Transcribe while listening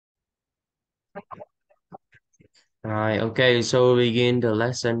Right, okay, so begin the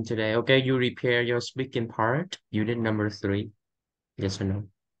lesson today. Okay, you repair your speaking part, unit number three. Yes or no?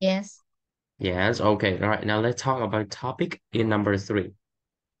 Yes. Yes, okay. All right, now let's talk about topic in number three.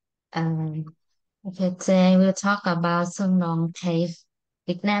 Um, okay, today we'll talk about Sơn Đoòng Cave.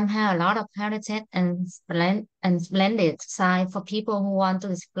 Vietnam has a lot of heritage and splendid sites for people who want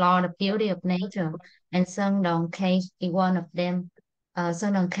to explore the beauty of nature, and Sơn Đoòng Cave is one of them.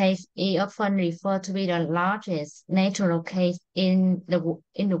 Sơn Đoòng Cave is often referred to be the largest natural cave in the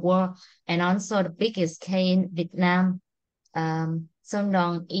world, and also the biggest cave in Vietnam. Sơn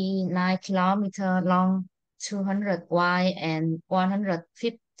Đoòng is 9 kilometers long, 200 wide, and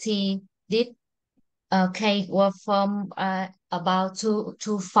 150 deep. Cave was formed about 2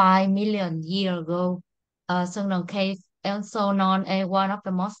 to 5 million years ago. Sơn Đoòng Cave, also known as one of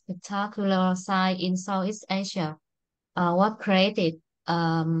the most spectacular sites in Southeast Asia, was created.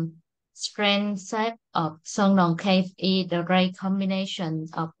 Strange shape of Sơn Đoòng Cave is the great combination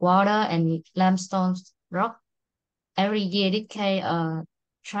of water and limestone rock. Every year, this cave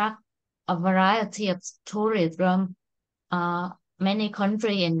attract a variety of tourists from many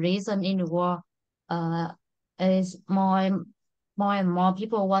countries and regions in the world. Uh, is more and more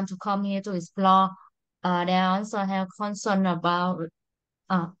people want to come here to explore. They also have concern about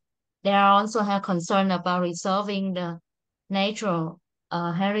uh, they also have concern about resolving the natural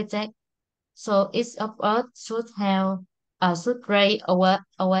heritage. So each of us should raise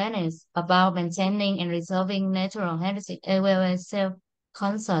awareness about maintaining and reserving natural heritage as well as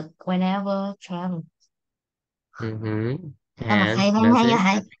self-concert whenever travel. Mm-hmm. Thấy And thấy that's thấy it.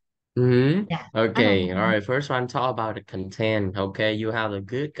 hay. Mm-hmm. Dạ, đó là Okay, all right. First one, talk about the content. Okay, you have a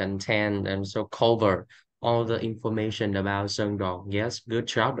good content and so cover all the information about Sơn Đoòng. Yes, good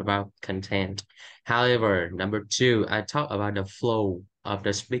job about content. However, number two, I talk about the flow of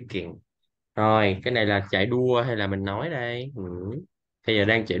the speaking. Rồi, cái này là chạy đua hay là mình nói đây? Ừ. Bây giờ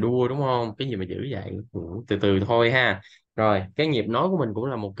đang chạy đua đúng không? Cái gì mà dữ vậy? Ừ. Từ từ thôi ha. Rồi, cái nhịp nói của mình cũng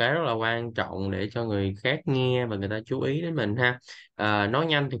là một cái rất là quan trọng để cho người khác nghe và người ta chú ý đến mình ha. Nói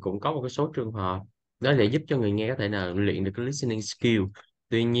nhanh thì cũng có một cái số trường hợp đó để giúp cho người nghe có thể là luyện được cái listening skill.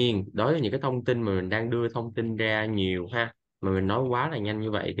 Tuy nhiên, đối với những cái thông tin mà mình đang đưa thông tin ra nhiều ha, mà mình nói quá là nhanh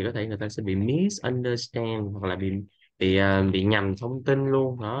như vậy thì có thể người ta sẽ bị misunderstand hoặc là bị nhầm thông tin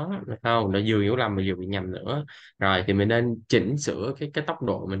luôn đó, được không? Nó vừa hiểu lầm mà vừa bị nhầm nữa. Rồi thì mình nên chỉnh sửa cái tốc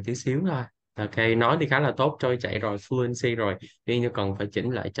độ mình tí xíu thôi. Ok, nói thì khá là tốt, trôi chảy rồi, fluency rồi, tuy nhiên cần phải chỉnh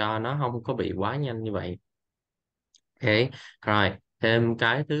lại cho nó không có bị quá nhanh như vậy. Ok, rồi thêm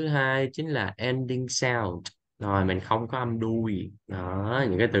cái thứ hai chính là ending sound. Rồi mình không có âm đuôi đó,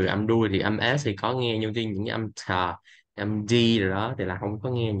 những cái từ âm đuôi thì âm s thì có nghe, nhưng những cái âm t, âm d rồi đó thì là không có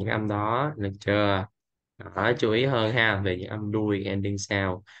nghe những cái âm đó, được chưa? Đó, chú ý hơn ha về những âm đuôi ending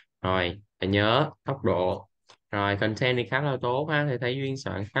sound. Rồi phải nhớ tốc độ. Rồi content thì khá là tốt ha, thì thấy Duyên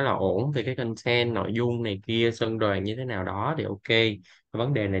soạn khá là ổn về cái content nội dung này kia, sân đoàn như thế nào đó thì ok, cái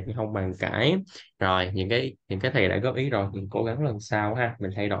vấn đề này thì không bàn cãi. Rồi những cái thầy đã góp ý rồi, mình cố gắng lần sau ha,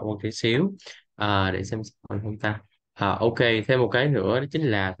 mình thay đổi một tí xíu. Để xem còn không ta. Ok, thêm một cái nữa đó chính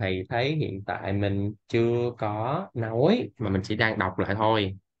là thầy thấy hiện tại mình chưa có nói mà mình chỉ đang đọc lại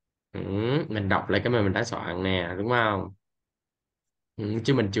thôi. Ừ, mình đọc lại cái mà mình đã soạn nè, đúng không? Ừ,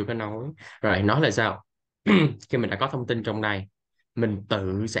 chứ mình chưa có nói. Rồi nói là sao? Khi mình đã có thông tin trong đây, mình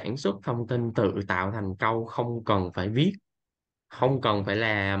tự sản xuất thông tin, tự tạo thành câu, không cần phải viết, không cần phải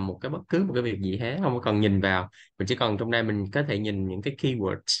làm bất cứ một cái việc gì hết, không có cần nhìn vào. Mình chỉ cần trong đây mình có thể nhìn những cái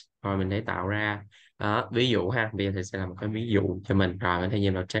keywords rồi mình thể tạo ra đó. Ví dụ ha, bây giờ thì sẽ làm một cái ví dụ cho mình, rồi mình thể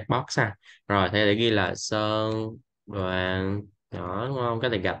nhìn vào checkbox ha. Rồi thế để ghi là sơn đoàn đó, đúng không? Có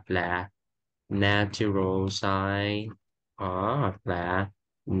thể gặp là natural science đó, hoặc là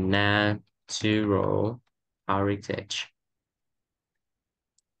natural heritage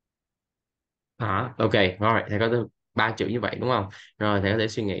đó. Ok, rồi thầy có ba chữ như vậy đúng không? Rồi thầy có thể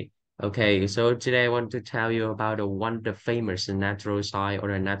suy nghĩ. Okay, so today I want to tell you about one of the famous natural site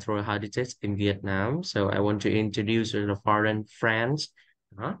or the natural habitat in Vietnam. So I want to introduce the foreign friends.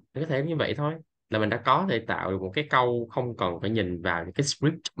 Đó, có thể như vậy thôi. Là mình đã có thể tạo được một cái câu không cần phải nhìn vào những cái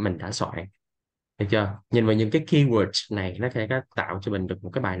script mình đã soạn. Được chưa? Nhìn vào những cái keywords này nó sẽ có tạo cho mình được một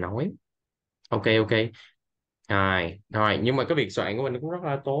cái bài nói. Ok, ok. Rồi nhưng mà cái việc soạn của mình cũng rất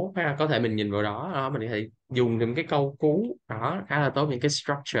là tốt ha, có thể mình nhìn vào đó, mình có thể dùng những cái câu cú đó khá là tốt, những cái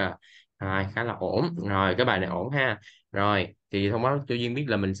structure rồi khá là ổn. Rồi cái bài này ổn ha. Rồi thì thông báo cho Duyên biết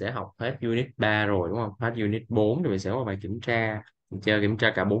là mình sẽ học hết unit 3 rồi đúng không? Hết unit 4 thì mình sẽ có bài kiểm tra, mình chơi kiểm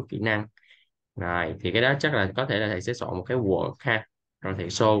tra cả bốn kỹ năng. Rồi thì cái đó chắc là có thể là thầy sẽ soạn một cái Word ha, rồi thầy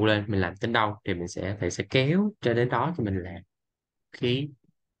show lên mình làm đến đâu thì thầy sẽ kéo cho đến đó cho mình làm. Khí.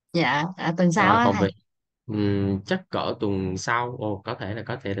 Dạ, tuần sau Rồi á còn thầy. về chắc cỡ tuần sau, ồ có thể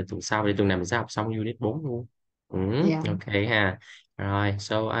là tuần sau, vì tuần này mình sẽ học xong unit 4 luôn. Dạ, Ok ha. Rồi,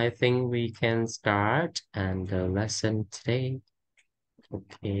 so I think we can start and the lesson today.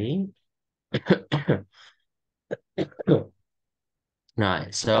 Okay.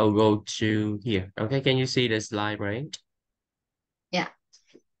 Right, so go to here. Okay, can you see the slide, right? dạ,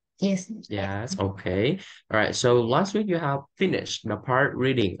 yes. Yes, okay. All right, so last week you have finished the part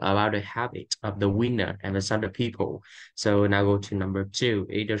reading about the habit of the winner and the other people. So now go to number two,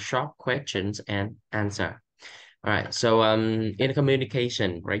 either short questions and answer. All right, so in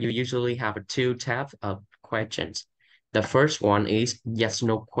communication, right, you usually have two types of questions. The first one is yes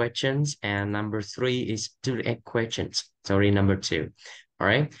no questions, and number three is direct questions. Sorry, number two. All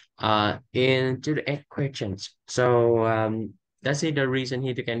right. In direct questions. So that's it. The reason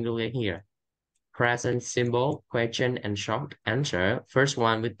here you can do it here. Present symbol, question, and short answer. First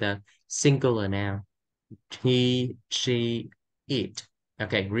one with the singular noun. He, she, it.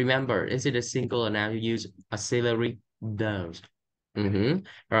 Okay, remember, is it a singular noun? You use auxiliary those.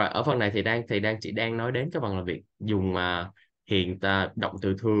 Rồi, ở phần này thì chị đang nói đến cái phần làm việc dùng động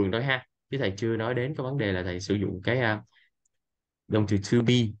từ thường thôi ha. Chứ thầy chưa nói đến cái vấn đề là thầy sử dụng cái động từ to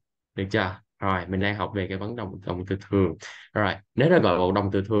be, được chưa? Rồi mình đang học về cái vấn động từ thường. Rồi nếu nó gọi một động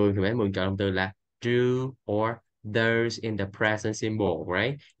từ thường thì phải mượn trợ động từ là do or does in the present simple,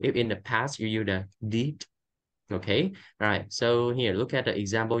 right? If in the past you use the did. Okay, right. So here, look at the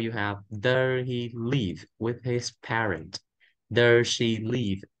example you have. There he live with his parent. There she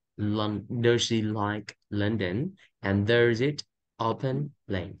live. Does she like London? And there's it open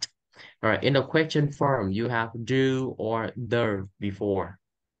late. All right, in the question form, you have do or there before.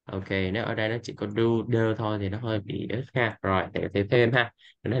 Ok, nếu ở đây nó chỉ có do, there thôi thì nó hơi bị ít ha. Rồi, để thêm ha.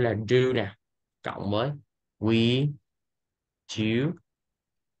 Đây là do nè, cộng với we, you,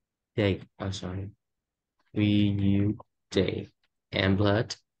 they. Oh, sorry. We, you, they. And blood.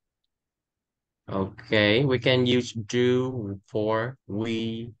 Okay, we can use do for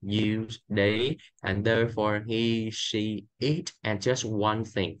we, use they, and therefore he, she, it, and just one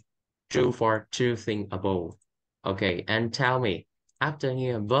thing. True for two things above. Okay, and tell me, after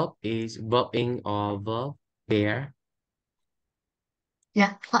here, verb is verb in or verb bear?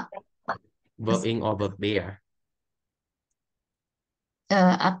 Dạ, Verb in or verb bear?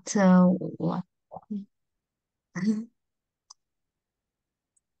 after what?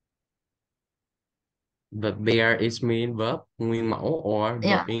 Verb bear is mean verb nguyên mẫu or verb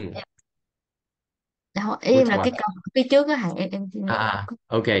Dạ, in? đó, em Which là one? cái câu phía trước á thầy, em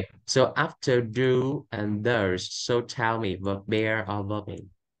Okay. So after do and there's, so tell me, verb bear or verb in?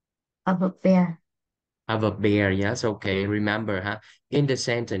 ở về. Have a bear, yes, okay. Remember, huh? In the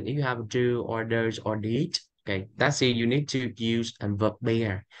sentence, if you have do or does or did, okay, that's it. You need to use a verb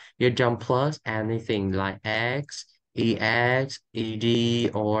bear. You don't plus anything like x, ex,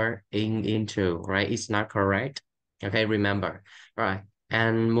 ed, or in into, right? It's not correct. Okay, remember. All right,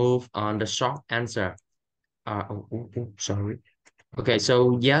 and move on the short answer. Sorry. Okay,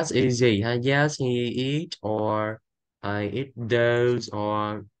 so yes, easy. Huh? Yes, he eat or it does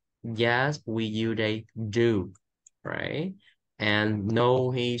or yes, we you they do, right? And no,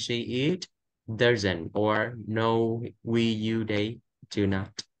 he she it doesn't or no, we you they do not.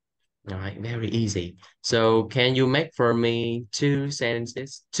 All right, very easy. So can you make for me two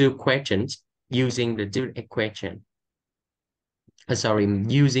sentences, two questions using the do question? Sorry,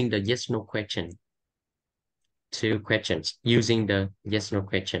 using the yes no question. Two questions using the yes no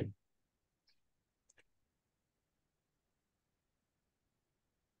question.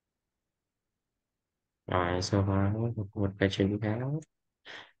 Rồi, sau đó một bài chuyển cáo.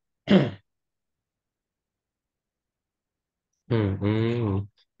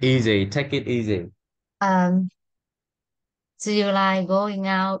 Easy, take it easy. um, do you like going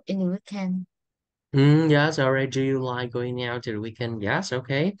out in the weekend? Yes, all right. Do you like going out to the weekend? Yes,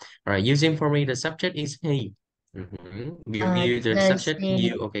 okay. All right, using for me, the subject is he. You the Does subject, she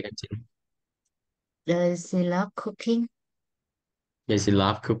you, okay, continue. does she love cooking? Does he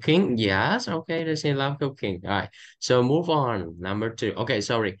love cooking? Yes, okay. Does he love cooking? All right, so move on. Number two. Okay,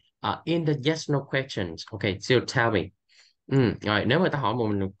 sorry. In the yes, no questions. Okay, so tell me. Rồi, nếu mà ta hỏi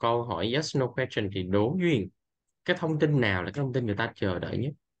một câu hỏi yes, no question thì đố Duyên. Cái thông tin nào là cái thông tin người ta chờ đợi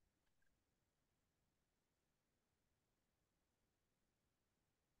nhất?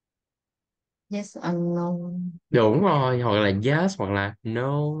 Yes or no? Đúng rồi, hoặc là yes hoặc là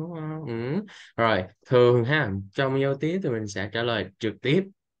no. Rồi thường ha, trong giao tiếp thì mình sẽ trả lời trực tiếp,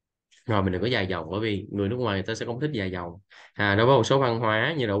 rồi mình đừng có dài dòng, bởi vì người nước ngoài người ta sẽ không thích dài dòng. Đối với một số văn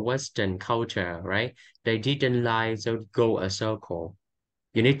hóa như là Western culture, right, they didn't like so go a circle.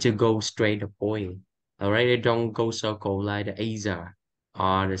 You need to go straight to point. Alright, don't go circle like the Asia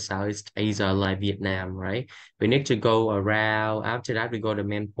or the Southeast Asia like Vietnam, right? We need to go around. After that, we go to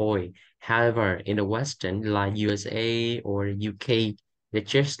main point. However, in the Western, like USA or UK, they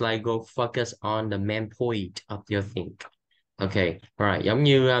just like go focus on the main point of your thing. Okay, right. Giống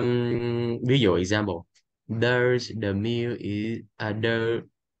như ví dụ example. There's the meal is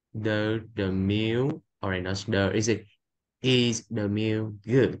the meal or not the is the meal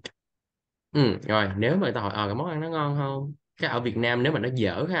good. Rồi nếu mà người ta hỏi cái món ăn nó ngon không, cái ở Việt Nam nếu mà nó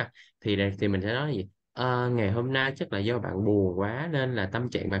dở ha thì mình sẽ nói gì. Ngày hôm nay chắc là do bạn buồn quá nên là tâm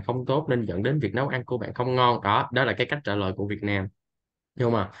trạng bạn không tốt nên dẫn đến việc nấu ăn của bạn không ngon. Đó là cái cách trả lời của Việt Nam,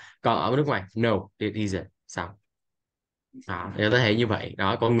 nhưng mà còn ở nước ngoài no it isn't. Sao? Đó, thì có thể như vậy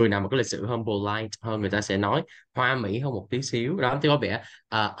đó. Còn người nào mà có lịch sự hơn, polite hơn, người ta sẽ nói hoa mỹ hơn một tí xíu đó, thì có vẻ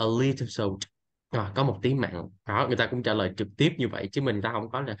a little salt. Có một tí mặn đó, người ta cũng trả lời trực tiếp như vậy, chứ mình ta không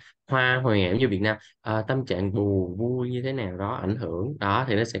có là hoa hòe như Việt Nam. Tâm trạng buồn vui như thế nào đó ảnh hưởng đó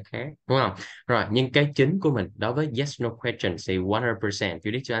thì nó sẽ khác, đúng không? Rồi, nhưng cái chính của mình đối với yes no question thì 100%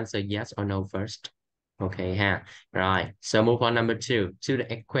 you need to answer yes or no first. Okay ha. Rồi, so move on number two to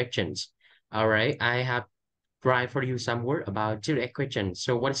the egg questions. All right, I have write for you some word about direct question.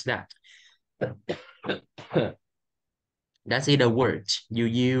 So what is that? That's it, a word you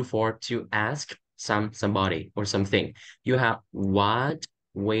use for to ask somebody or something. You have what,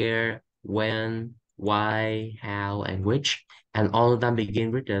 where, when, why, how, and which, and all of them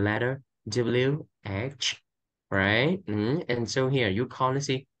begin with the letter W, H, right? And so here you call it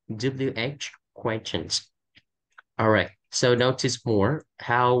see WH questions. All right. So notice more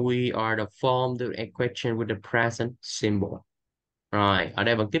how we are to form the equation with the present symbol. Rồi, ở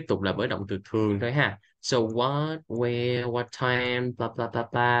đây vẫn tiếp tục là với động từ thường thôi ha. So what, where, what time, blah blah blah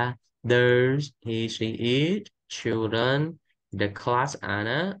blah. There's, he, she, it, children, the class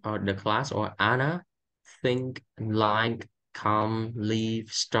Anna or the class or Anna, think, like, come,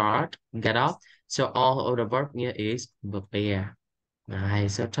 leave, start, get up. So all of the verb here is prepare.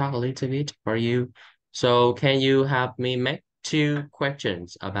 Nice. So talk a little bit for you. So can you help me make two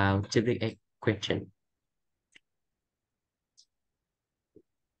questions about typical question?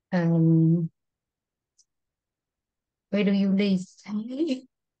 Um, where do you live?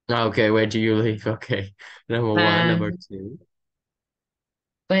 Okay, where do you live? Okay. Number one, Và number two.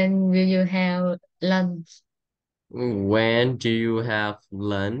 when will you have lunch? When do you have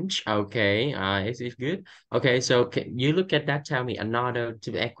lunch? Okay, it's good. Okay, so can you look at that? Tell me another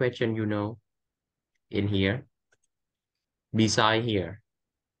typical question you know in here. Beside here.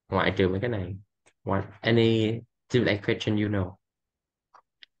 Ngoại trừ mấy cái này. What? Any typical question you know?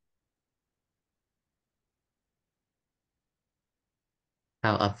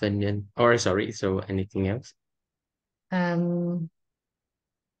 How often or sorry, so anything else? Um,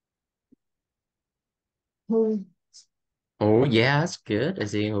 who? Oh, yes, good. I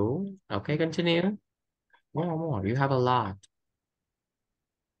see who. Okay, continue. More. You have a lot.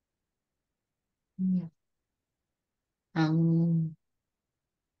 Um,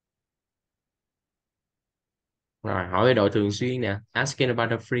 Rồi, hỏi độ thường xuyên nè. Asking about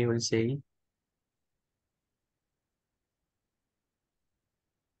the frequency.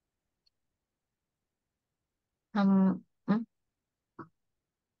 um, um,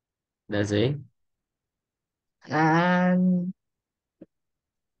 That's it. uh,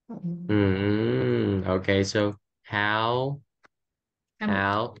 Okay, so how um,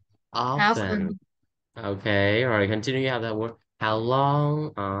 how how often? often? Okay, all right, continue. You have that word. How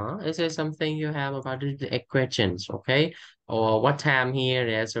long? Is there something you have about the questions? Okay, or what time here?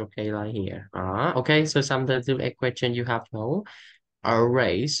 That's okay, like here. Okay, so something to a question you have to know. All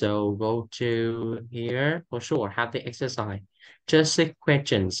right, so go to here for sure. Have the exercise. Just 6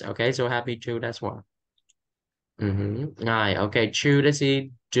 questions. Okay, so happy to. That's one. Right. Okay. Choose. Let's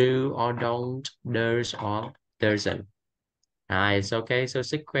see. Do or don't. Does or doesn't. Nice. Okay. So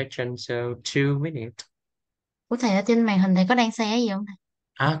 6 questions. So 2 minutes. Ủa thầy ở trên màn hình thầy có đang xe gì không?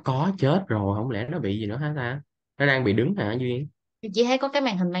 Có chết rồi. Không lẽ nó bị gì nữa hả ta? Nó đang bị đứng hả Duyên? Thầy chỉ thấy có cái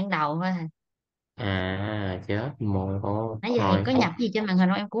màn hình ban đầu thôi thầy. Chết mồi ô. Nãy giờ thầy Rồi. có nhập gì trên màn hình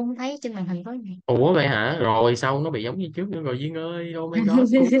không? Em cũng không thấy trên màn hình có gì. Ủa vậy hả? Rồi sau nó bị giống như trước nữa rồi Duyên ơi. Oh my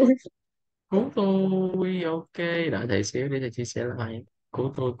God. Cứu tôi. Cứu tôi. Ok. Đợi thầy xíu để thầy chia sẻ lại.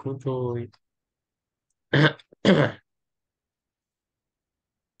 Cứu tôi. Cứu tôi.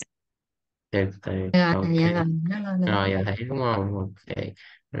 Thầy. Dạ Ok. rồi, dạ rồi, nó lên rồi. Rồi, giờ thấy đúng không? Ok.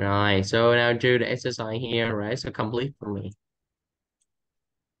 Rồi, so now do the exercise here, right? So complete for me.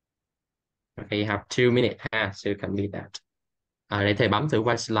 Okay, you have 2 minutes ha, so you can complete that. Để thầy bấm thử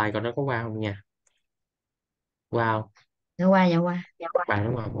qua slide coi nó có qua không nha. Wow. Dạ qua, dạ qua. Ba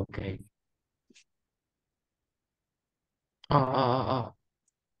đúng không? Ok. Ờ.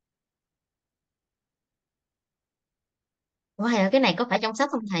 Ủa hay là cái này có phải trong sách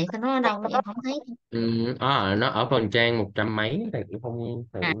không thầy? Sao nó ở đâu em không thấy? Nó ở phần trang một trăm mấy, thầy cũng không,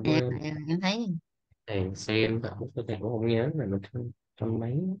 thầy À, cũng dạ, quên. dạ, em thấy. Thầy xem thầy cũng không nhớ là một trăm, trăm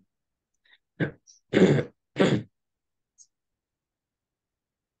mấy.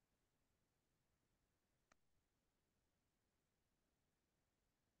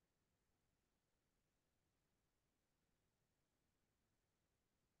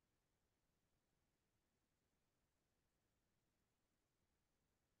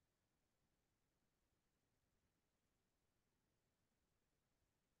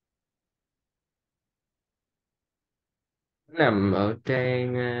 Nằm ở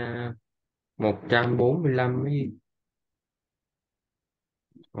trang 145 ấy,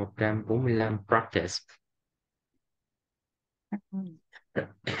 145 practice. Ừ.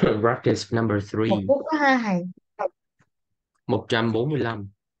 Practice number Một 3. phút đó ha thầy. 145.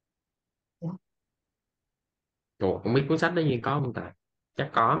 Dạ. Ủa, không biết cuốn sách đó gì có không ta? Chắc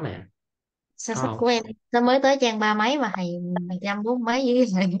có nè. Sao Có sách không? của em nó mới tới trang ba mấy mà thầy 140 mấy dưới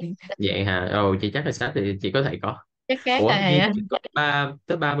thầy. Vậy hả? Ồ, chị chắc là sách thì chị có thể có. Chắc khác rồi Ủa, thầy gì ơi. chỉ có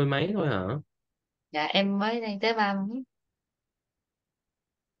tới 30 mấy thôi hả? Dạ em mới đang tới ba mấy.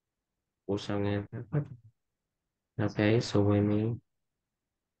 Ủa sao nghe? Ok, so với me.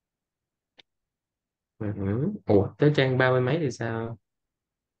 Ủa, tới trang 30 mấy thì sao?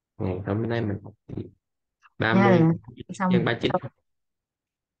 Ngày hôm nay mình học gì? Nha rồi 30, trang xong. 39.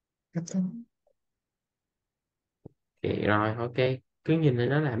 Được chưa? Ok, rồi, ok. Cứ nhìn lên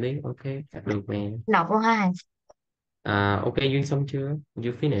nó làm đi. Ok, đạt được nè. Đọc luôn ha thầy. Ok, Duyên xong chưa? You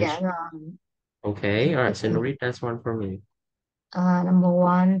Dạ finish? rồi. Okay, all right, so now read that one for me. Number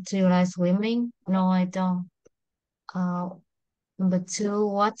one, do you like swimming? No, I don't. Uh, Number two,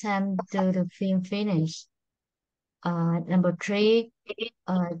 what time do the film finish? Number three,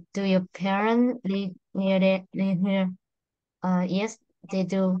 do your parents live here? Yes, they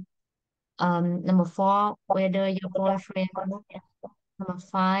do. Number four, whether your boyfriend work. Number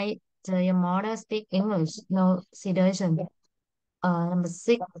five, do your mother speak English? No, she doesn't. Number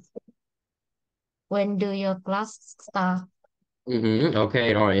six, when do your class start?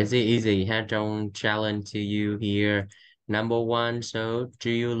 Okay, all right, easy, easy. Had challenge to you here. Number one, so do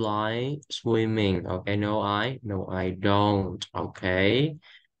you like swimming? Okay, no, I don't. Okay.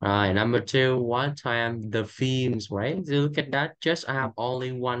 Right, number two, what time the films, right? So look at that. Just I have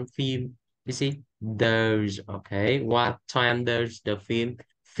only one film. You see, those, okay. What time does the film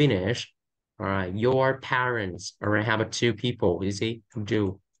finish? All right, your parents, all right, how about two people? You see,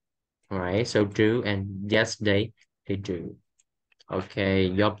 do. All right, so do and yes, they do. Okay,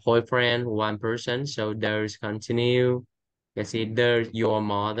 your boyfriend, one person, so there's continue. You see, there's your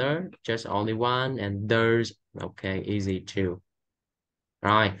mother, just only one, and there's okay, easy too.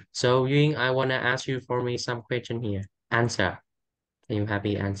 Right. So Yuying, I wanna ask you for me some question here. Answer. Can you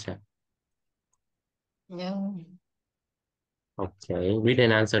happy answer? No. Okay. Read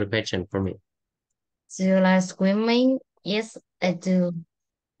and answer the question for me. Do you like swimming? Yes, I do.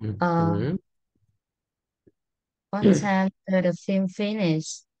 Uh, Mhm. what time do the film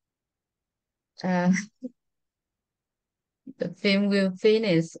finish? Uh, the film will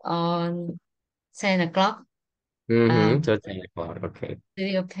finish on 10 o'clock. So 10 o'clock. Okay. Do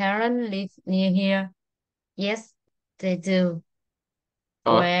your parents live near here? Yes, they do.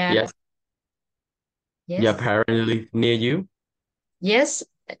 Oh, Where? yes. Your Yes. parents live near you? Yes,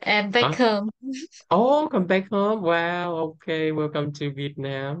 and back Huh? home. Oh, come back home. Wow, okay. Welcome to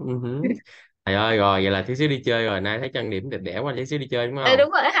Vietnam. Trời ơi, rồi vậy là tí xíu đi chơi rồi. Nay thấy trang điểm đẹp đẽ quá, tí xíu đi chơi đúng Ê, không? đúng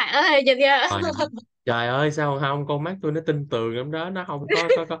rồi, Hải ơi, nhìn ra. Rồi. Trời ơi, sao không? Con mắt tôi nó tinh tường lắm đó. Nó không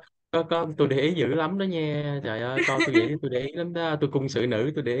có tôi để ý dữ lắm đó nha. Trời ơi, coi tôi vậy tôi để ý lắm đó. Tôi cung xử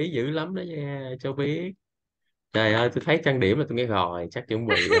nữ tôi để ý dữ lắm đó nha. Cho biết. Trời ơi, tôi thấy trang điểm là tôi nghe rồi. Chắc chuẩn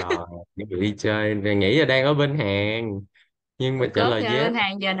bị rồi. Chuẩn bị đi chơi. Nghĩ là đang ở bên Hàn. Nhưng mà trả Cớt lời nha, yes. bên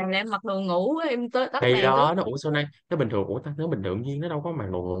hàng giờ này em mặc đồ ngủ á, em tới tóc Thì này tóc. đó nó ủa sao nay nó bình thường, ủa ta nó bình thường nhiên nó đâu có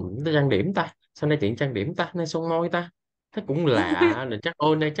màn đồ nó trang điểm ta, sao nay chuyện trang điểm ta, nay son môi ta, thế cũng lạ là chắc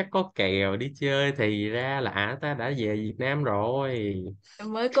ôi nay chắc có kèo đi chơi thì ra là ta đã về Việt Nam rồi.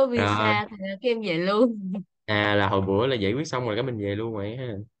 Em mới có Rồi visa thì cái em về luôn. là hồi bữa là giải quyết xong rồi cái mình về luôn vậy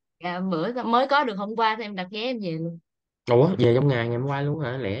ha. Dạ, bữa mới có được hôm qua thì em đặt vé em về luôn. Ủa về trong ngày hôm qua luôn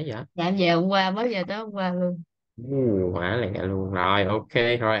hả, lẽ vậy? Dạ em về hôm qua, mới về tới hôm qua luôn. Hỏa lẹ luôn rồi, ok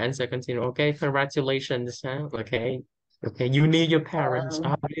rồi answer continue, ok congratulations ha, ok, ok you need your parents Uh,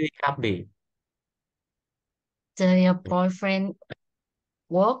 are really happy. do your boyfriend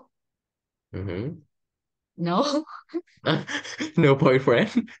work? Ừ. No. No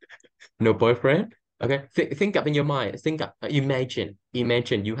boyfriend. No boyfriend. Okay. Think up in your mind. Think up. Imagine.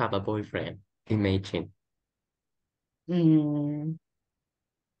 Imagine you have a boyfriend. Imagine. Mm,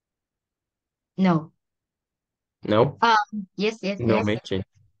 no. No. Yes, yes, No yes. imagine.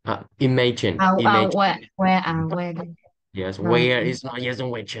 Imagine. Imagine. Where the Yes. no. Where is not yes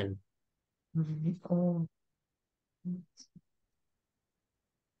imagine. Oh,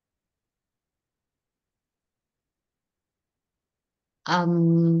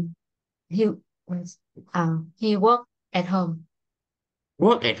 um, he was he worked at home.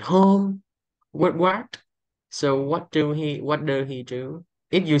 Work at home. What? So what do he do?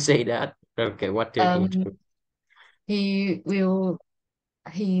 If you say that, okay, what do he Um, do? he will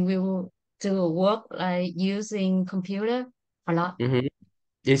he will do work like using computer a lot. Mm-hmm.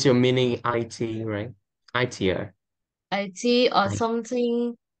 Is your meaning IT, right? IT. IT or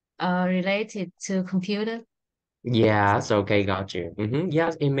something related to computer. Yes, okay, got you.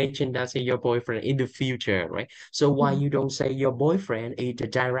 Yes, imagine that's your boyfriend in the future, right? So why Mm. you don't say your boyfriend is the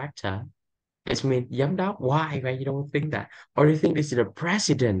director? It's mean giám đốc. Why? Why you don't think that? Or you think this is the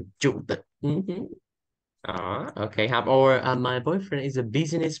president, chủ tịch? Okay. Have or my boyfriend is a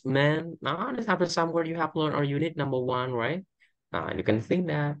businessman. This happens somewhere you have learned or you need number one, right? You can think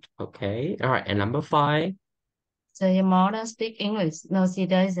that. Okay. All right. And number five. So your mother speak English? No, she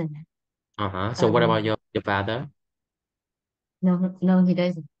doesn't. Uh-huh. So what about Um, your father? no, no, he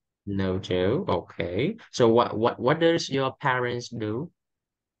doesn't. No, Joe. Okay. So what does your parents do?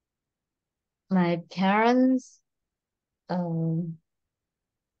 My parents, um,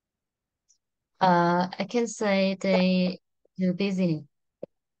 I can say they do business,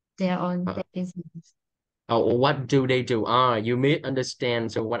 their own Uh, business. oh, what do they do? You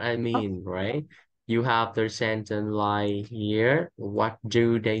misunderstand. So what I Oh, mean, right? You have the sentence like here. What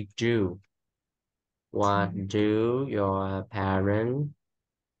do they do? What do your parents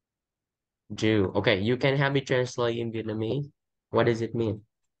do? Okay, you can help me translate in Vietnamese. What does it mean?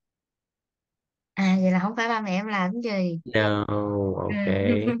 vậy là không phải ba mẹ em làm cái gì? No, Ừ.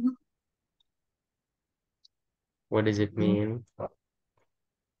 okay. What does it Ừ. mean?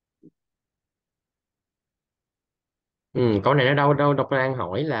 Câu này nó đâu đâu đọc đang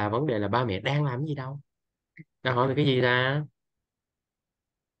hỏi là vấn đề là ba mẹ đang làm gì đâu. Đang hỏi về cái gì ra?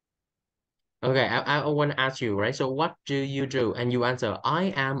 Okay, I want to ask you, right? So what do you do? And you answer,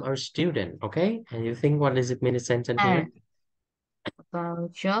 I am a student, okay? And you think what does it mean, the sentence À, here? vào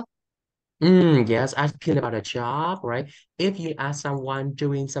job. Yes, asking about a job, right? If you ask someone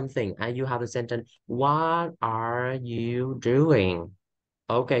doing something and you have a sentence, what are you doing?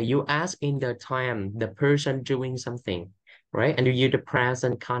 Okay, you ask in the time, the person doing something, right? And you use the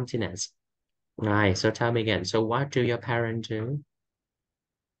present continuous. Right, so tell me again. So what do your parents do?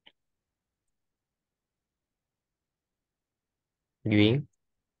 Duyên?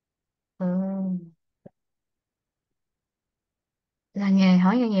 Ừ. Là nghề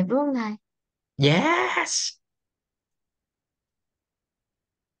hỏi nghề nghiệp đúng không thầy? Yes!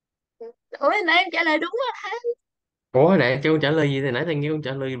 Ủa nãy em trả lời đúng rồi thầy. Ủa nãy chú trả lời gì thì nãy thằng nghe con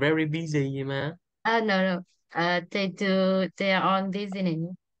trả lời very busy gì mà. No, no. They do their own business.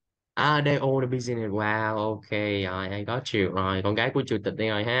 They own the business. Wow, okay, I got you. Rồi, con gái của chủ tịch đây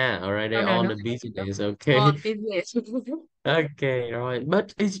rồi ha. Alright, they No, no, own no. the business. Own Okay. business. Okay, right.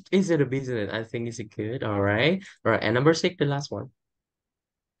 But is it a business? I think it's good. All right. All right. And number six, the last one.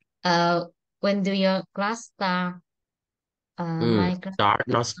 Uh, when do your class start? My class Start,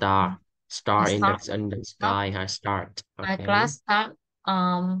 not star. Star start. in the Start. sky has start. My Okay. class start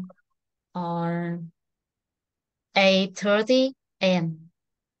on 8:30 a.m.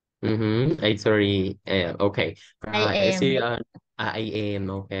 8:30. Okay. Is it 8 a.m. 8 a.m.?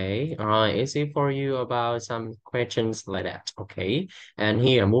 Okay. Is it for you about some questions like that? Okay. And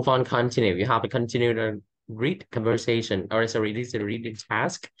here, move on, continue. You have to continue the read conversation, or sorry, this is a reading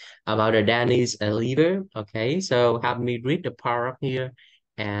task about a Danish leader. Okay. So have me read the part up here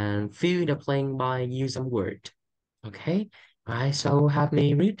and fill the blank by use some word. Okay. All right. So have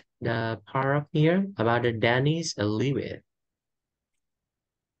me read the part up here about the Danish leader.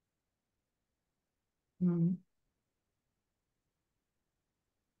 Ừ.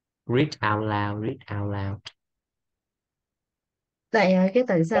 Read out loud. Read out loud. Vậy cái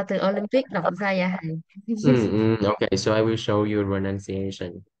từ sao từ Olympic đọc sao vậy thầy? Okay, so I will show you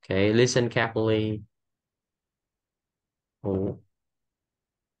pronunciation. Okay, listen carefully. Oh,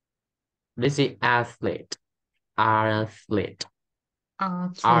 this is athlete, athlete,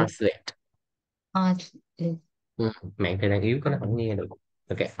 Athlete. athlete. Athlete. Mạng thì đang yếu, có nó không nghe được.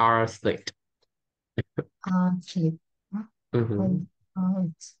 Okay, athlete. Athlete. Mhm.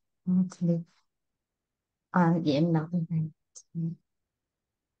 Athlete. Vậy em đọc như này.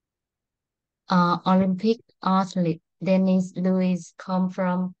 Olympic athlete Dennis Lewis come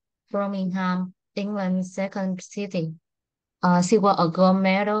from Birmingham, England, second city. She was a gold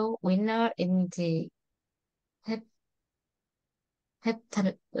medal winner in the hep-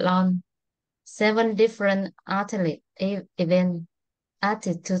 heptathlon, seven different athlete events at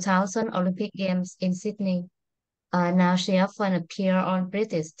the 2000 Olympic Games in Sydney. Now she often appears on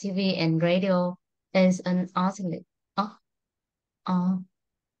British TV and radio as an athlete. Oh, oh,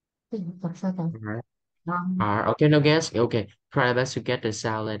 what for that? Alright. Okay, no guess. Okay, try best to get the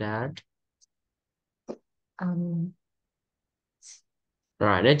sound like that. Um,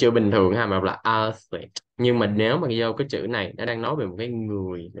 Rồi, nếu chữ bình thường ha mà đọc là athlete. Nhưng mà nếu mà vô cái chữ này nó đang nói về một cái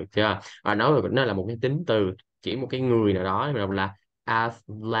người, được chưa? Và nói về nó là một cái tính từ chỉ một cái người nào đó, mình đọc là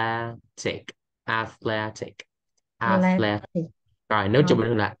athletic, athletic, athletic. Atlantic. Rồi, nếu chữ bình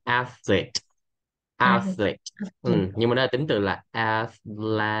thường là athlete, athlete. Atlantic. Nhưng mà nó là tính từ là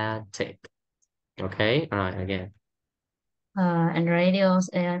athletic. Ok, rồi, again. And radios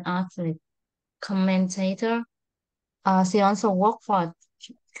and athlete commentator. She also worked for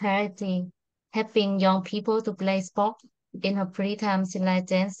charity, helping young people to play sport. In her free time, she likes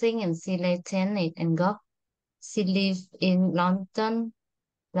dancing and she likes tennis and golf. She lives in London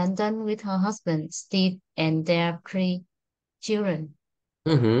with her husband, Steve, and their three children.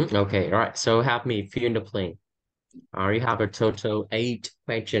 Okay, right. So help me fill in the blank. You have a total 8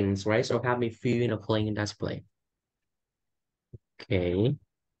 questions, right? So help me fill in the blank in that blank. Okay.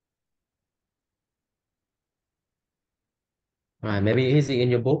 Right, maybe is it in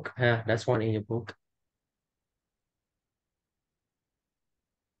your book? That's one in your book.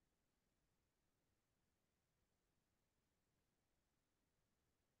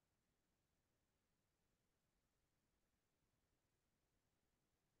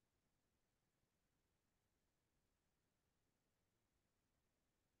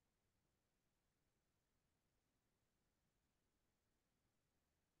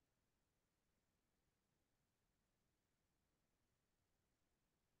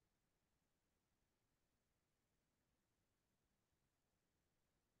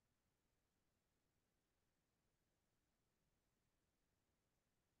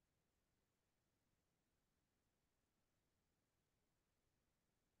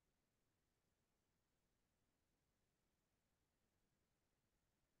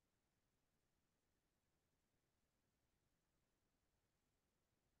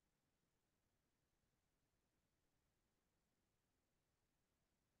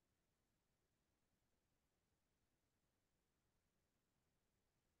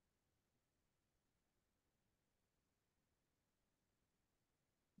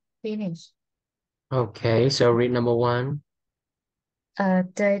 Finish. Okay, so read number one.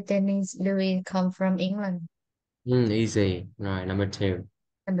 Dennis Louis come from England. Easy. Right, number two.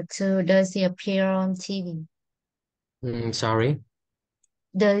 Number two, does he appear on TV? Sorry.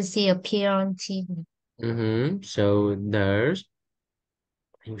 Does he appear on TV? So there's,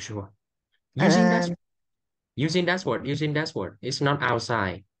 are you sure? Using that Um, using that word. It's not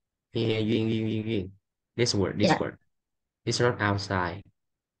outside. Here, this yeah, word. It's not outside.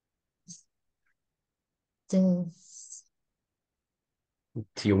 does,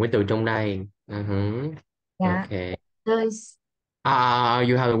 Thì dùng cái từ trong đây. yeah, Okay. does,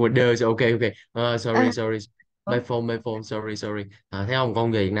 You have the word does. Okay, okay. Sorry, uh, sorry. My phone. Sorry, sorry. Thấy không?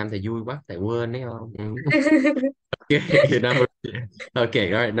 Con người Việt Nam thì vui quá, tại quên đấy không? Okay,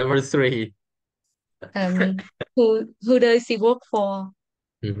 okay, all right. Number three. who does he work for?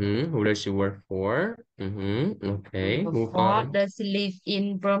 Who does she work for? Okay, Number move four, on. does he live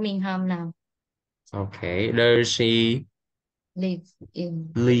in Birmingham now? Okay, does she Live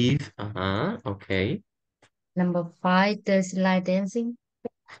in. leave? Okay. Number five, does he like dancing?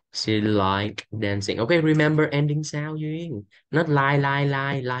 She like dancing. Okay, remember ending sound Duyên. Not lie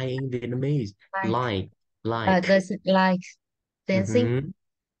in Vietnamese. Like, Like. does he like dancing?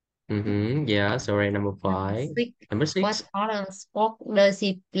 Mm-hmm. Yeah, sorry, number Number five. six, Number what six. other sport does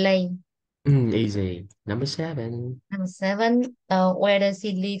he play? Easy. Number seven. Number seven, where does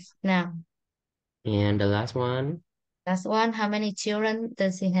he live now? And the last one. Last one, how many children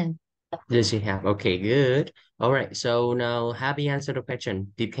does he have? Does she have? Okay, good. All right. So now happy answer the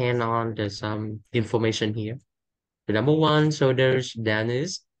question. Depend on the some information here. The number one, so there's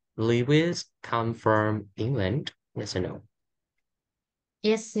Dennis Lewis come from England. Yes or no?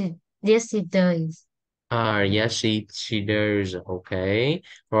 Yes, it does. Yes, she does. Okay.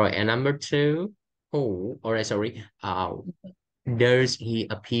 All right. And number two. Oh, all right, sorry. Does he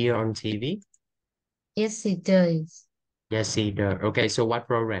appear on TV? Yes, it does. Yes, he does. Okay, so what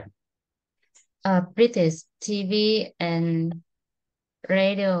program? British TV and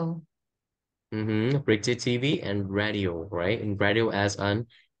radio. British TV and radio, right? And radio as an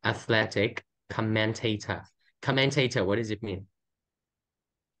athletic commentator. Commentator, what does it mean?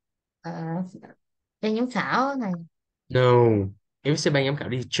 uh, Ban giám khảo này. No. If you say ban giám khảo,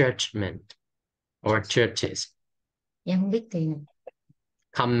 this is judgment or judges. Em không biết thì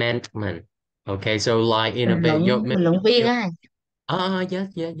Commandment. Okay, so like in a bit, bình luận viên á. yes,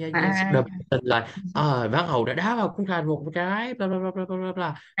 yeah, yeah, yes. À, The person like, ván hầu đã đá vào khung thành một cái, blah, blah, blah, blah, blah, blah,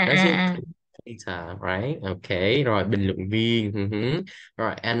 blah. à, That's it. à, à. Commentator, right? Okay, rồi bình luận viên.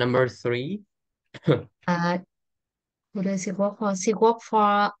 Right, and number three. Who does she work for? She work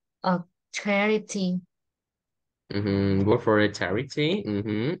for a charity. Work for a charity.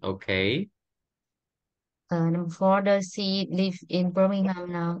 Okay. Number four, does she live in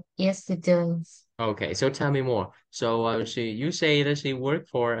Birmingham now? Yes, she does. Okay, so tell me more. So you say that she work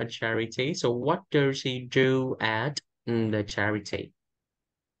for a charity. So what does she do at the charity?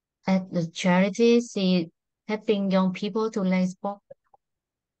 At the charity, she helping young people to play sport.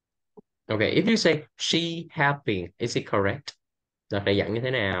 Okay, if you say she happy, is it correct? Là phải dặn như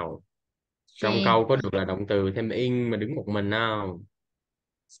thế nào? Trong She câu có được là động từ thêm in mà đứng một mình không?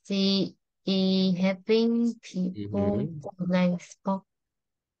 she is helping people Mhm. to play sport.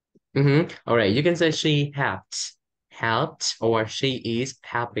 All right, you can say she helped, or she is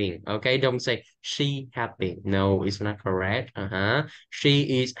helping. Okay, don't say she helping. No, it's not correct.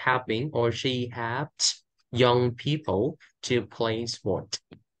 She is helping or she helped young people to play sport.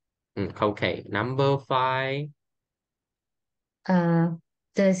 Okay, number five.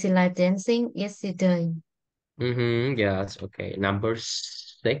 Does she like dancing? Yes, she does. Yes, okay. Number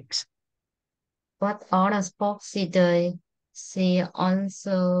six. What other sports she does? She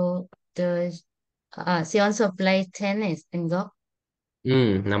also does. She also plays tennis and golf.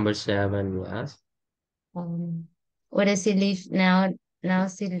 Number seven, yes. Um, where does she live now? Now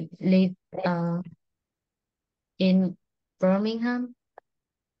she live uh in Birmingham.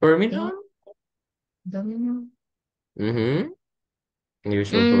 In Birmingham? Birmingham. Mm-hmm.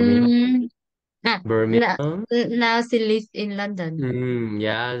 Usual Birmingham. Mm, now, Birmingham. now she lives in London.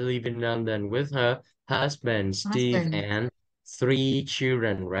 Yeah, I live in London with her husband, Steve, Husband. and three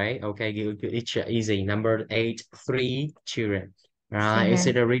children, right? Okay, good, it's easy. Number eight, three children. She Right, is has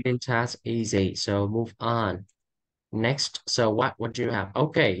it a reading task? Easy. So move on. Next, so what do you have?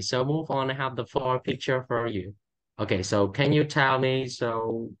 Okay, so move on. I have the four picture for you. Okay, so can you tell me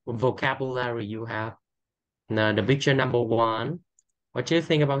so vocabulary you have? Now the picture number one. What do you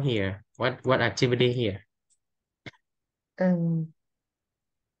think about here? What activity here? um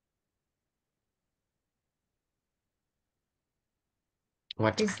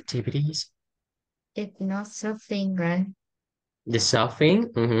What it's activities? it's not surfing, right? The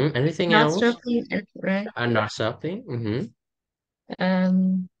surfing. Anything Not else? surfing, right? Not surfing.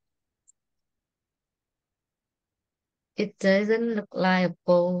 Um, it doesn't look like a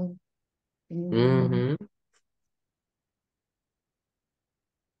bowl. Mm, Mm-hmm.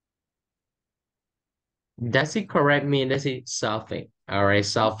 Does it correct me? Does it surfing? All right,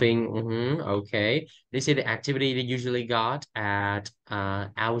 surfing. Okay. This is the activity they usually got at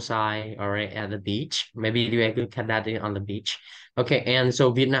outside or at the beach. Maybe you could cut that in on the beach. Okay, and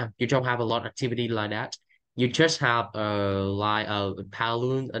so Vietnam, you don't have a lot of activity like that. You just have like a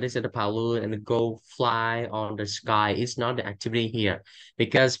balloon. This is a balloon and go fly on the sky. It's not the activity here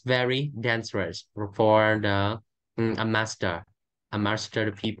because very dangerous for the a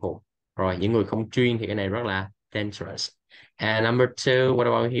master people. Rồi, những người không chuyên thì cái này rất là dangerous. And number two, what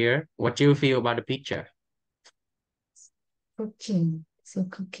about here? What do you feel about the picture? cooking. So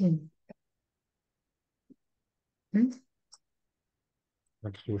cooking. Hmm?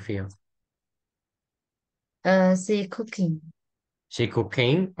 What do you feel? She cooking. She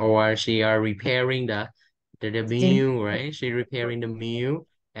cooking or she are repairing the She meal, right? She repairing the meal.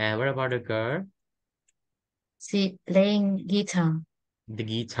 And what about the girl? she playing guitar. The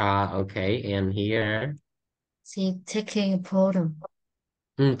guitar, okay. And here, She taking a photo.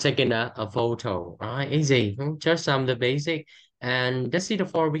 taking a photo. Right, easy. Just some the basic. And let's see the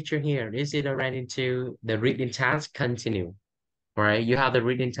four picture here. Is it already to the reading task? Continue. Right? You have the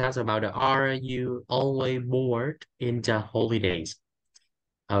reading task about are you always bored in the holidays?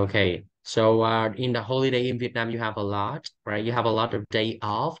 Okay. So in the holiday in Vietnam, you have a lot, right? You have a lot of day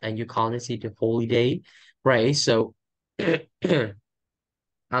off and you call it the holiday, right? So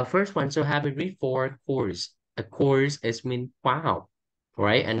our first one, so have a read for course. A course is mean wow,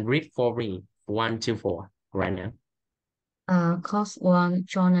 right? And read for me, one, two, four, right now. Course one,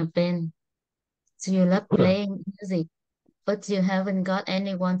 join a band. So you love playing music, but you haven't got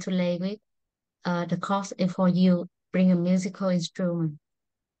anyone to play with. The cost is for you. Bring a musical instrument.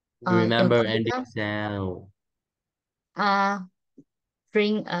 Your Remember ending guitar. sound. Uh,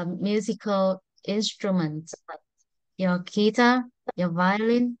 bring a musical instrument. Your guitar, your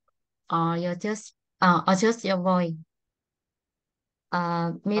violin, or just your voice.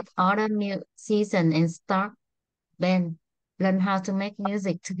 Meet other musicians and start band. Learn how to make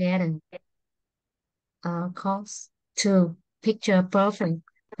music together. Course two, picture perfect.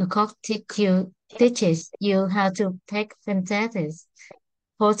 The course teaches you how to take fantastic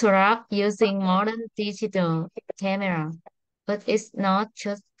photograph using modern digital camera. But it's not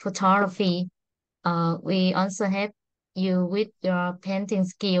just photography. We also help you with your painting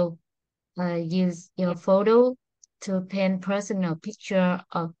skill. Use your photo to paint personal picture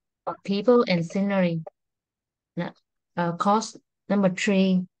of people and scenery. Now, course number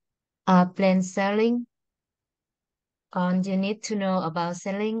three, plan selling. You need to know about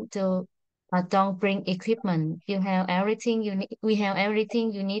selling to don't bring equipment. You have everything you need. We have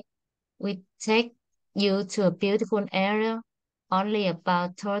everything you need. We take you to a beautiful area, only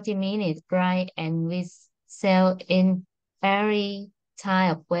about 30 minutes drive, and we sell in every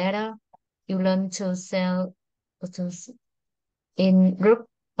type of weather. You learn to sell to, s- in group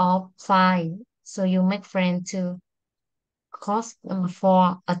of five, so you make friends too. Course number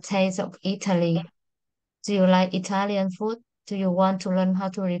four, a taste of Italy. Do you like Italian food? Do you want to learn how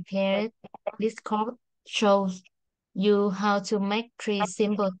to repair it? This course shows you how to make three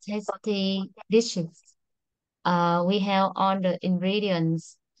simple tasty dishes. We have all the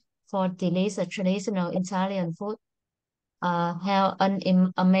ingredients for delicious traditional Italian food. Have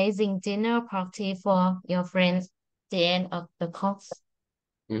an amazing dinner party for your friends at the end of the course.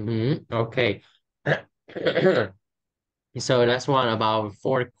 Okay. So that's one about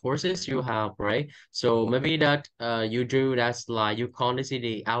four courses you have, right? So maybe that you do that's like you consider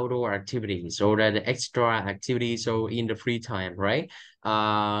the outdoor activities or the extra activities so in the free time, right?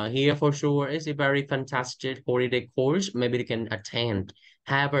 Here for sure is a very fantastic holiday course. Maybe they can attend.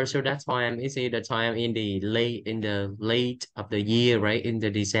 However, so that time is the time in the late of the year, right? In the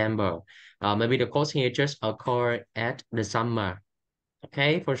December. Maybe the course here just occur at the summer.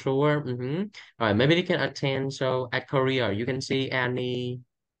 Okay, for sure. All right, maybe they can attend. So at Korea, you can see any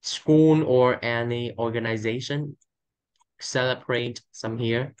school or any organization celebrate some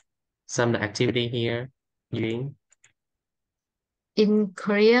here, some activity here. In In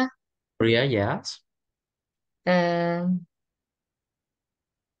Korea, Korea, yes. uh,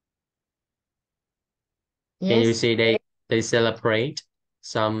 Can you yes, see they celebrate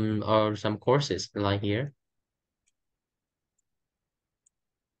some or some courses like here?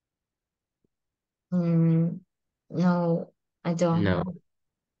 mm, no, I don't No, have.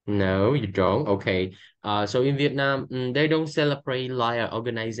 no, you don't. Okay. So in Vietnam, they don't celebrate like an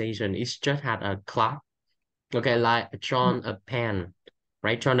organization. It's just had a club. Okay, like John a band,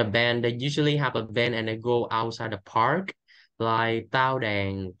 right? John a band, they usually have a band and they go outside the park, like Tao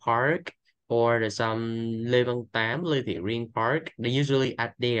Đàn Park or there's some Lê Văn Tám, Lê Thị Riêng Park. They usually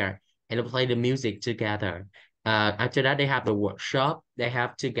at there and they play the music together. After that, they have the workshop. They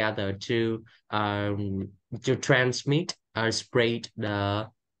have together to transmit or spread the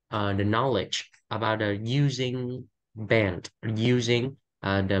knowledge about the using band, using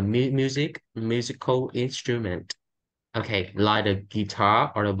the musical instrument. Okay, like the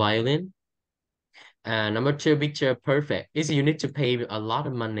guitar or the violin. Number two, picture perfect. Is you need to pay a lot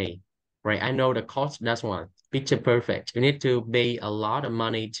of money, right? I know the cost. That's one. Picture perfect. You need to pay a lot of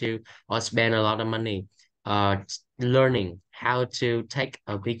money to or spend a lot of money, learning how to take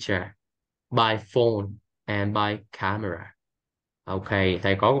a picture by phone and by camera. Ok,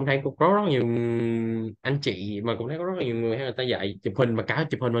 thầy có cũng thấy cũng có rất nhiều anh chị mà cũng thấy có rất nhiều người hay người ta dạy chụp hình mà cả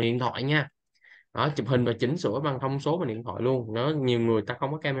chụp hình bằng điện thoại nha. Đó, chụp hình và chỉnh sửa bằng thông số bằng điện thoại luôn. Nó nhiều người ta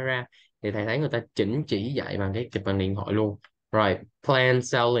không có camera thì thầy thấy người ta chỉnh chỉ dạy bằng cái chụp bằng điện thoại luôn. Rồi, plan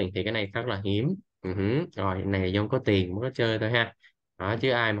selling thì cái này rất là hiếm. Rồi, cái này do có tiền mới có chơi thôi ha. Đó, chứ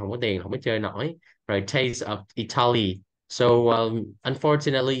ai mà không có tiền không có chơi nổi. Rồi, taste of Italy. So,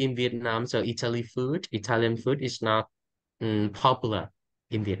 unfortunately in Vietnam, so Italian food is not popular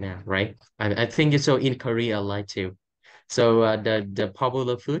in Vietnam, right? I think it's so in Korea like too. So the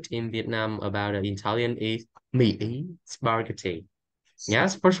popular food in Vietnam about Italian is mì Ý, spaghetti.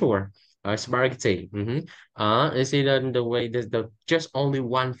 Yes, for sure. Spaghetti. You see the way the just only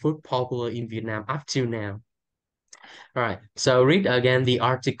one food popular in Vietnam up to now. All right. So read again the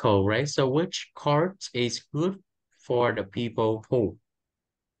article, right? So which card is good for the people who?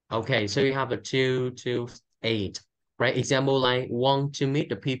 Okay, so you have a 2 to 8, right? Example like want to meet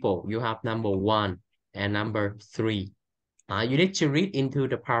the people. You have number one and number three. You need to read into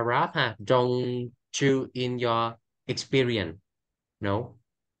the paragraph ha. Don't choose in your experience. No.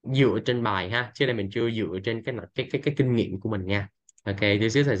 Dựa trên bài ha. Chứ đây mình chưa dựa trên cái kinh nghiệm của mình nha. Okay,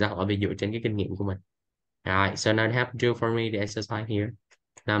 this is example bị dựa trên cái kinh nghiệm của mình. Alright, so now have to do for me the exercise here.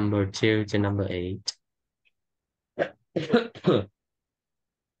 Number 2 to number 8.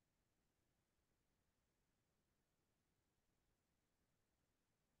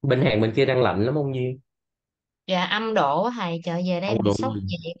 Bên hàng bên kia đang lạnh lắm ông Nhi. Dạ âm độ quá thầy, trở về đây Âm bị độ. sốc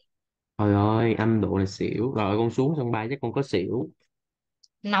nhiệt. Trời ơi, âm độ là xỉu. Rồi con xuống sân bay chắc con có xỉu.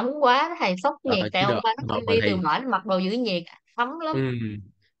 Nóng quá thầy, sốc nhiệt, Rồi tại chứ hôm đợt qua nó đợt mà tivi từ thầy mở mặc đồ giữ nhiệt, ấm lắm. ừ,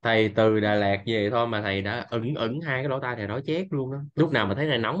 thầy từ Đà Lạt về thôi mà thầy đã ửng ửng hai cái lỗ tai thầy nói chét luôn á. Lúc nào mà thấy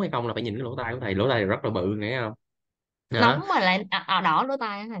này nóng hay không là phải nhìn cái lỗ tai của thầy. Lỗ tai rất là bự nghe không? Nóng Đó. mà lại đỏ lỗ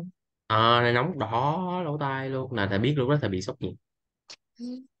tai á thầy. Này nóng đỏ lỗ tai luôn. Là thầy biết lúc đó thầy bị sốc nhiệt.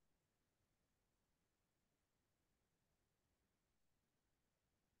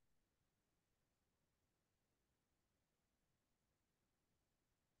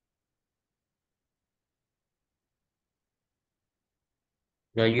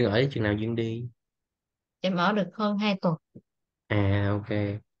 Rồi Duyên ở chừng nào Duyên đi? Em ở được hơn 2 tuần. À ok.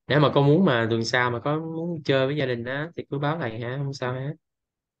 Nếu mà con muốn mà tuần sau mà có muốn chơi với gia đình á thì cứ báo thầy ha, không sao hết.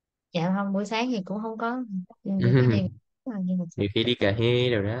 Dạ không, buổi sáng thì cũng không có, nhiều khi đi nhưng mà Nhiều khi đi cà phê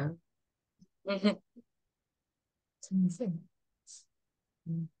rồi đó.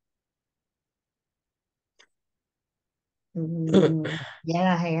 dạ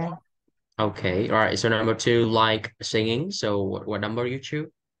là thầy ơi. Okay, all right. So number two, like singing. So what number you choose?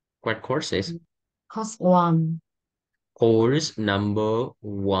 What courses? Course one. Course number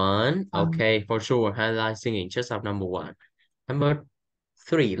one. um, Okay, for sure. I like singing. Just have number one. Number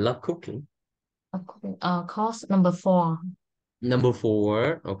three, love cooking. Course number four. Number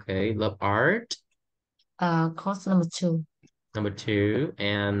four, okay, love art. Course number two. Number two,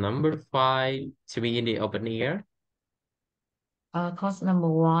 and number five, to be in the open air. Course number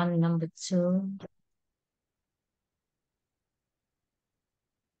one, number two.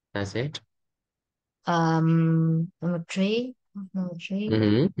 That's it. Number three. Number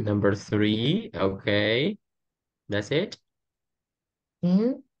three. Number three, okay, that's it.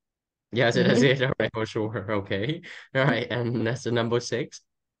 Mm, Yes, that's mm. it. All right, for sure. Okay. All right, and that's the number six.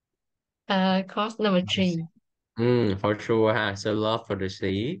 Course number three. For sure. Huh? So love for the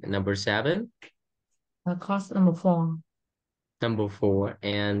sea. Number seven. Course number four. Number four.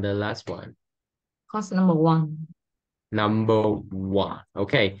 And the last one. Course number one. Number one.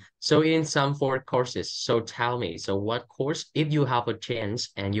 Okay. So in some four courses. So tell me, so what course, if you have a chance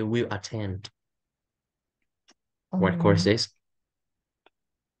and you will attend, what Um, courses?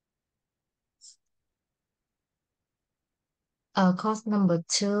 Course number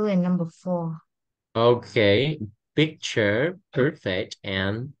two and number four. Okay. Picture perfect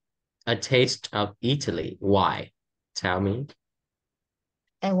and a taste of Italy. Why? Tell me.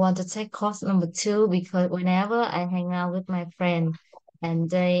 I want to take course number two because whenever I hang out with my friend and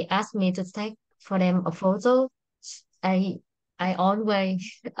they ask me to take for them a photo, I I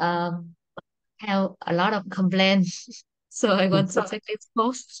always have a lot of complaints. So I want to take this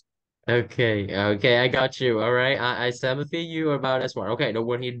course. Okay, okay, I got you. All right, I sympathy you about as well. Okay, the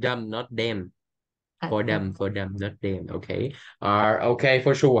word here, dumb, not them. For them, not them. Okay. Okay,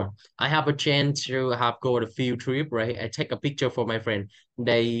 for sure. I have a chance to have go on a field trip, right? I take a picture for my friend.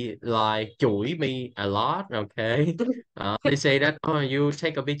 They like chửi me a lot. Okay. They say that oh, you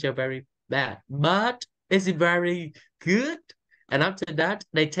take a picture very bad, but it's very good. And after that,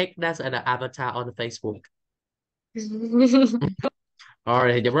 they take that as an avatar on Facebook.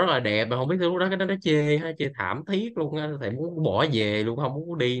 Rồi thì chụp rất là đẹp mà không biết lúc đó cái đó nó chê hay chê thảm thiết luôn á, thầy muốn bỏ về luôn không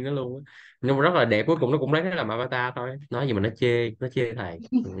muốn đi nữa luôn á. Nhưng mà rất là đẹp, cuối cùng nó cũng lấy cái làm avatar thôi, nói gì mà nó chê thầy.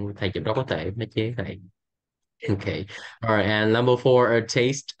 Thầy chụp đâu có tệ, nó chế thầy. Okay, alright, and number four, a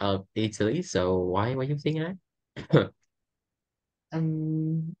taste of Italy, so why you think that?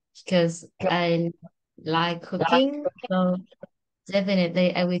 Because I like cooking, so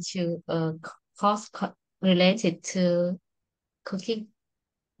definitely I will choose a course related to cooking.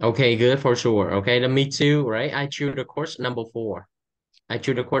 Okay, good for sure. Okay, then me too, right? I choose the course number four. I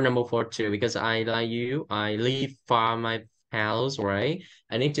choose the course number four too because I like you. I live far my house, right?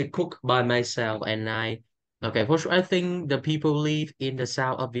 I need to cook by myself, and okay, for sure. I think the people live in the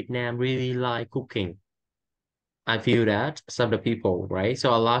south of Vietnam really like cooking. I feel that some of the people, right? So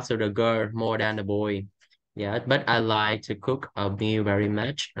a lot of the girl more than the boy. Yeah, but I like to cook a meal very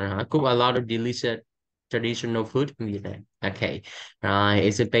much. I cook a lot of delicious traditional food in Vietnam. Okay, right.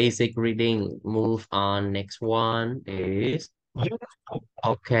 It's a basic reading. Move on. Next one is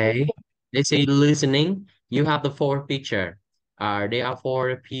okay. Let's say listening. You have the four picture. They are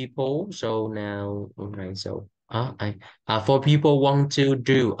for people. So now, okay, so for people want to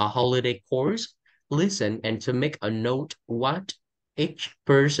do a holiday course, listen and to make a note what each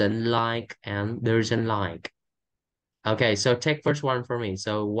person like and doesn't like. Okay, so take first one for me.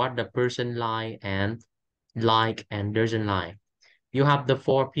 So what the person like and doesn't like. You have the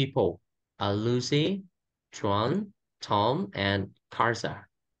four people, Lucy, Chuan, Tom, and Karsa.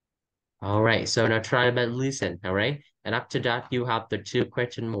 All right, so now try to listen, all right? And after that, you have the two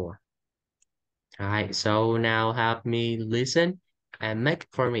question more. All right, so now have me listen and make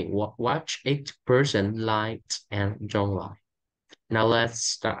for me what each person likes and don't like. Now let's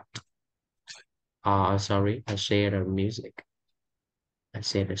start. Sorry, I share the music. I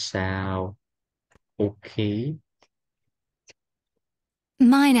share the sound. Okay.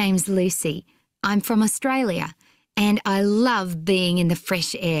 My name's Lucy. I'm from Australia and I love being in the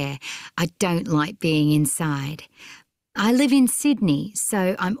fresh air. I don't like being inside. I live in Sydney,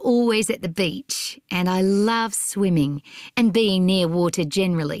 so I'm always at the beach and I love swimming and being near water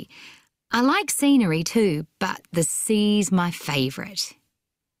generally. I like scenery too, but the sea's my favourite.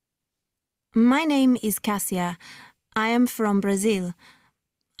 My name is Cassia. I am from Brazil.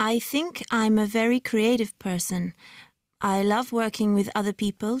 I think I'm a very creative person. I love working with other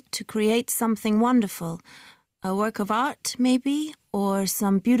people to create something wonderful, a work of art maybe, or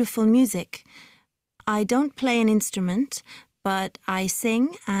some beautiful music. I don't play an instrument, but I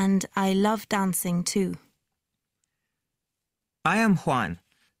sing and I love dancing too. I am Juan.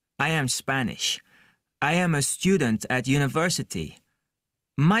 I am Spanish. I am a student at university.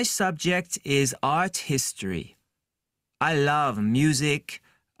 My subject is art history. I love music,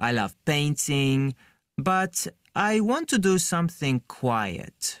 I love painting, but I want to do something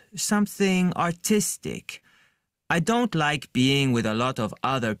quiet, something artistic. I don't like being with a lot of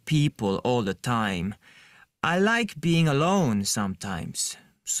other people all the time. I like being alone sometimes,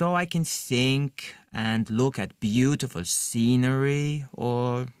 so I can think and look at beautiful scenery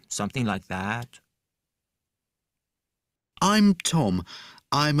or something like that. I'm Tom.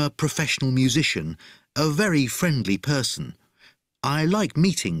 I'm a professional musician, a very friendly person. I like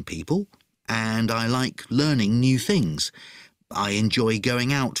meeting people and I like learning new things. I enjoy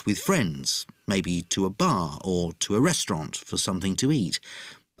going out with friends, maybe to a bar or to a restaurant for something to eat.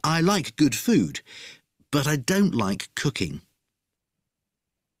 I like good food, but I don't like cooking.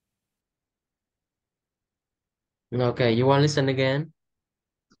 Okay, you want to listen again?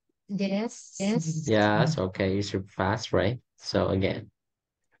 Yes. Yes. Yes, okay, you should fast, right? So again.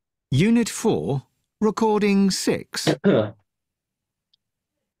 Unit 4, Recording 6.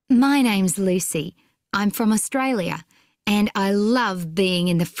 My name's Lucy. I'm from Australia and I love being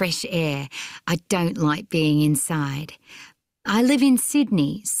in the fresh air. I don't like being inside. I live in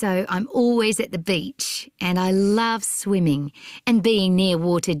Sydney, so I'm always at the beach and I love swimming and being near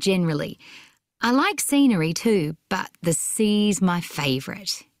water generally. I like scenery too, but the sea's my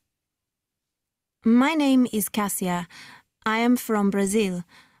favourite. My name is Cassia. I am from Brazil.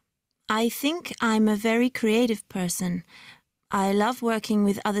 I think I'm a very creative person. I love working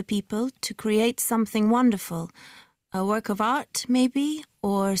with other people to create something wonderful, a work of art maybe,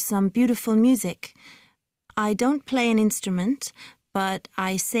 or some beautiful music. I don't play an instrument, but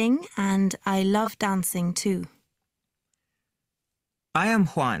I sing and I love dancing too. I am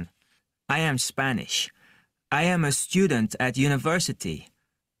Juan. I am Spanish. I am a student at university.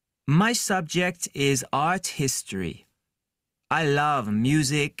 My subject is art history. I love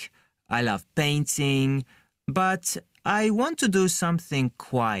music, I love painting, but I want to do something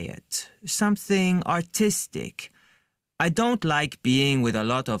quiet, something artistic. I don't like being with a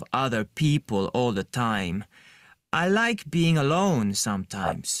lot of other people all the time. I like being alone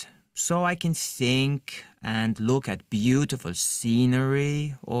sometimes, so I can think and look at beautiful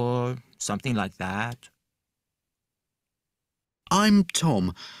scenery or something like that. I'm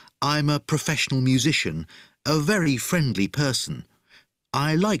Tom. I'm a professional musician, a very friendly person.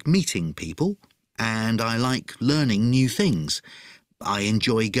 I like meeting people and I like learning new things. I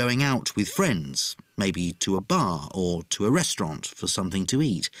enjoy going out with friends, maybe to a bar or to a restaurant for something to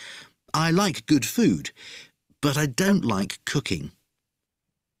eat. I like good food, but I don't like cooking.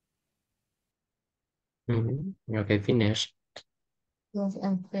 Okay, finish. Yes,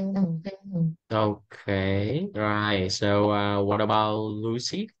 I'm finished. Okay, right. So, what about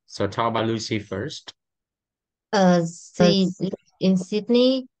Lucy? So, talk about Lucy first. She live in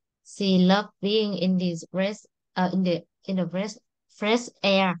Sydney. She loved being in this in the fresh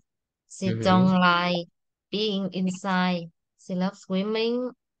air. She Mm-hmm. don't like being inside. She loves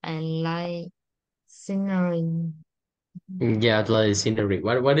swimming and like scenery. Yeah, like scenery.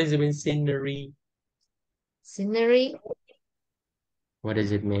 What does it mean, scenery? Scenery. What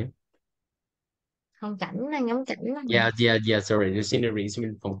does it mean? Phong cảnh này, ngắm cảnh này. Yeah, sorry, the scenery means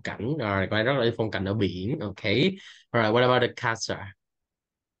phong cảnh. Alright, quay đó là phong cảnh ở biển. Okay. Alright, what about the casa?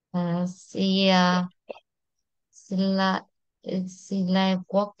 She she like she like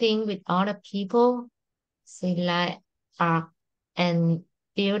working with other people. She like art and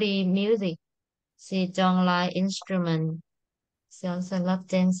beauty music. She don't like instrument. She also love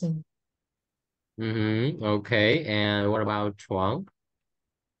dancing. Okay, and what about Chuang?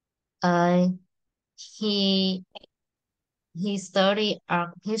 Uh, he he study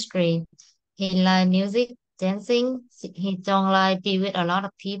art history. He like music, dancing. He don't like be with a lot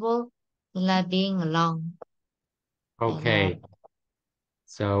of people. He like being alone. And Okay.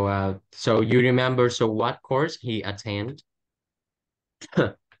 So you remember, so what course he attend?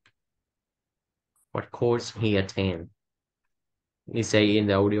 What course he attend? You say in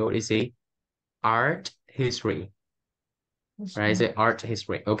the audio, you see art history, right? Say art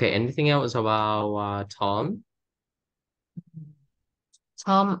history. Okay, anything else about Tom?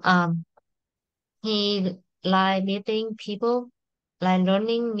 Tom, he like meeting people, like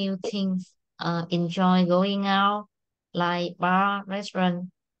learning new things, enjoy going out, like bar, restaurant.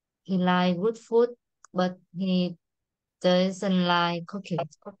 He like good food, but he doesn't like cooking.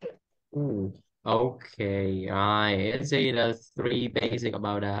 Hmm. Okay, I see the three basic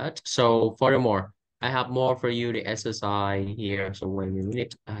about that. So furthermore, I have more for you to exercise here. So wait a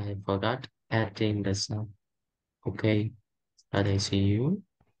minute, I forgot adding the sound. Okay, ở đây xíu.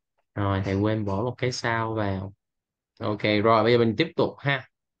 Rồi, thầy quên bỏ một cái sao vào. Ok, rồi bây giờ mình tiếp tục ha.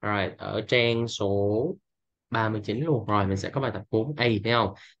 Rồi, ở trang số 39 luôn. Rồi, mình sẽ có bài tập 4A, thấy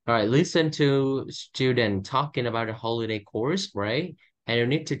không? Rồi, listen to student talking about the holiday course, right? And you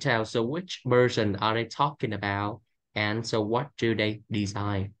need to tell, so which version are they talking about? And so what do they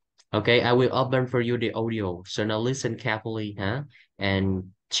design? Okay, I will open for you the audio. So now listen carefully, huh?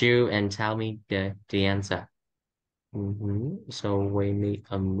 And choose and tell me the answer. So wait me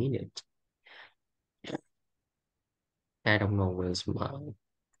a minute. I don't know where's my.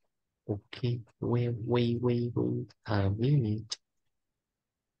 Okay, wait a minute.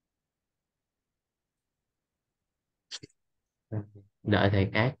 Đợi thầy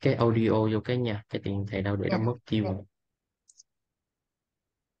add cái audio vô cái nha, cái tiền thầy đâu để nó Yeah. mất tiêu rồi.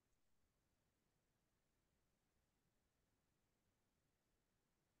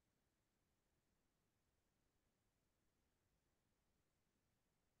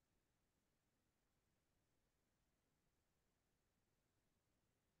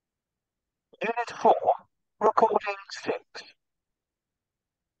 Unit 4, recording 6.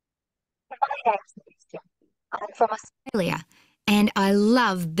 I'm from Australia and I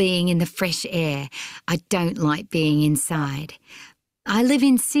love being in the fresh air. I don't like being inside. I live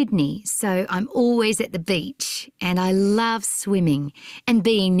in Sydney, so I'm always at the beach and I love swimming and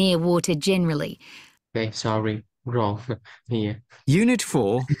being near water generally. Okay, sorry, wrong. Here. Unit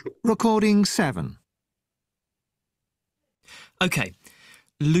 4, recording 7. Okay,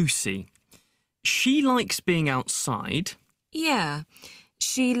 Lucy. She likes being outside. Yeah,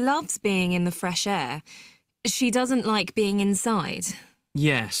 she loves being in the fresh air. She doesn't like being inside.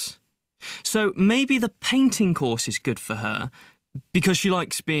 Yes. So maybe the painting course is good for her because she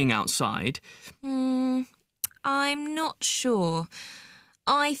likes being outside. I'm not sure.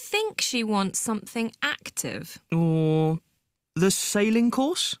 I think she wants something active. Or the sailing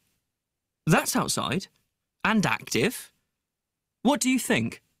course? That's outside and active. What do you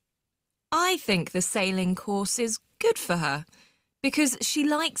think? I think the sailing course is good for her because she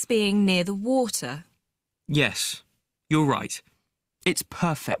likes being near the water. Yes, you're right. It's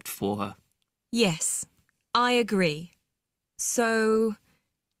perfect for her. Yes, I agree. So,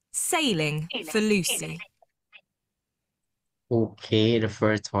 sailing for Lucy. Okay, the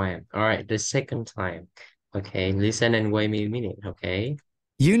first time. All right, the second time. Okay, listen and wait me a minute, okay?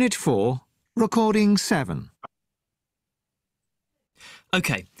 Unit 4, recording 7.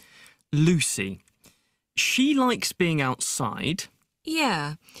 Okay, Lucy. She likes being outside.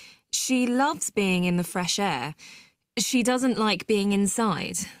 Yeah, she loves being in the fresh air. She doesn't like being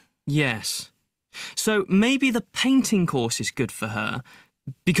inside. Yes. So maybe the painting course is good for her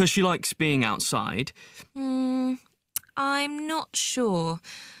because she likes being outside. I'm not sure.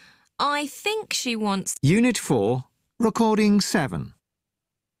 I think she wants... Unit 4, recording 7.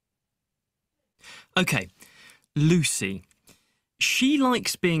 Okay, Lucy. She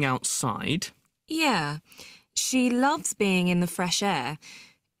likes being outside. Yeah, she loves being in the fresh air.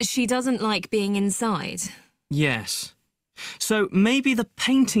 She doesn't like being inside. Yes. So maybe the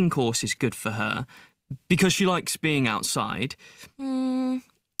painting course is good for her because she likes being outside.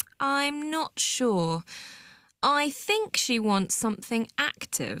 I'm not sure. I think she wants something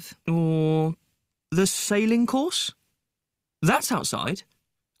active. Or the sailing course? That's outside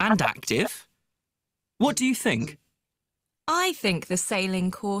and active. What do you think? I think the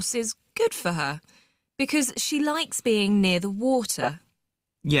sailing course is good for her because she likes being near the water.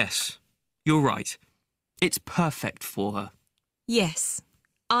 Yes, you're right. It's perfect for her. Yes,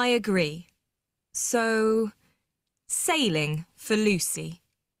 I agree. So, sailing for Lucy.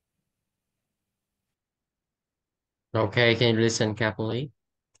 Okay, can you listen carefully?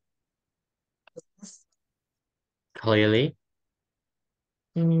 Clearly?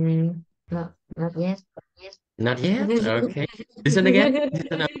 Not yet. Not yet? Okay. Listen again.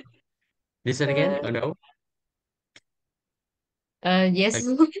 Listen up. Listen again. Oh no. Yes.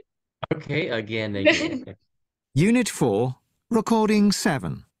 Okay, again. Unit 4, Recording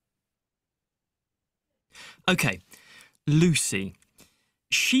 7. Okay, Lucy.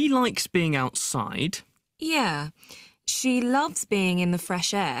 She likes being outside. Yeah, she loves being in the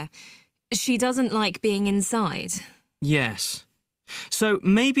fresh air. She doesn't like being inside. Yes. So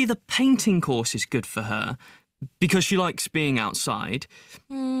maybe the painting course is good for her because she likes being outside.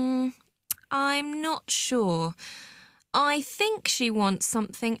 I'm not sure. I think she wants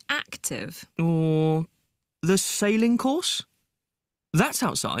something active. Or the sailing course? That's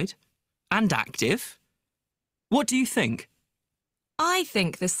outside and active. What do you think? I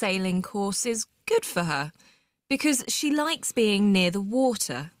think the sailing course is good for her because she likes being near the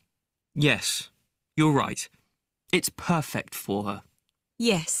water. Yes, you're right. It's perfect for her.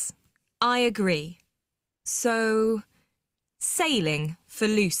 Yes, I agree. So, sailing for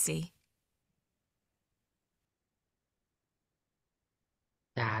Lucy.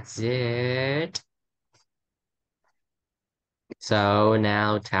 That's it. So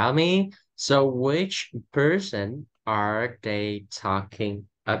now tell me, so which person are they talking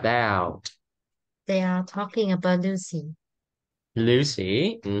about? They are talking about Lucy.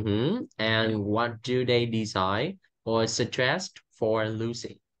 Lucy. Mm-hmm. And what do they decide or suggest for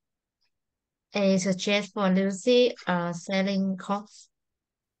Lucy? A suggest for Lucy selling course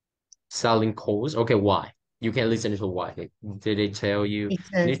Selling course. Okay, why? You can listen to why. Did they tell you need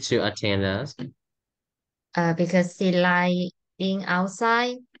because to attend us? because she like being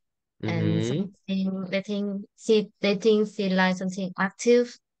outside and Mm-hmm. something they think she like something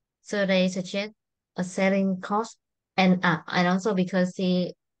active, so they suggest a selling course and also because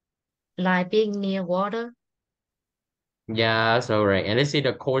she like being near water. Yeah, so right. And I see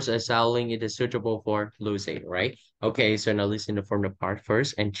the course is selling it is suitable for Lucy, right? Okay, so now listen from the part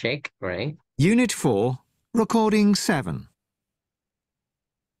first and check, right? Unit 4, Recording 7.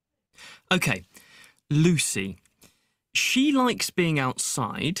 Okay, Lucy. She likes being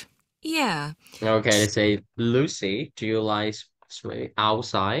outside. Yeah, Okay, let's say Lucy, do you like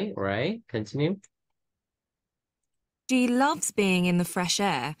outside, right? Continue. she loves being in the fresh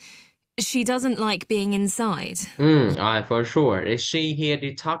air. She doesn't like being inside. For sure. Is she here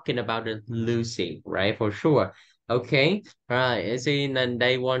they talking about the Lucy, right? For sure. Okay. Right. Is it and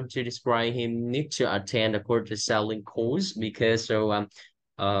they want to describe him need to attend the course selling course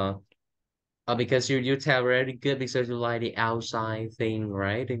uh because you tell very good because you like the outside thing,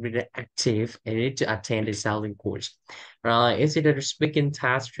 right? They really active and you need to attend the selling course. Right. Is it a speaking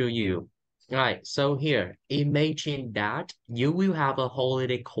task to you? Right. So here, imagine that you will have a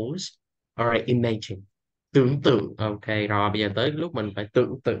holiday course. All right, imagine. Tưởng tượng. Okay, rồi bây giờ tới lúc mình phải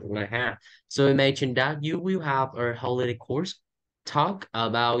tưởng tượng này ha. So imagine that you will have a holiday course. Talk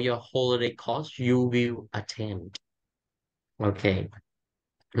about your holiday course you will attend. Okay.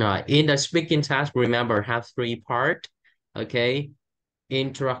 In the speaking task, remember have three part. Okay,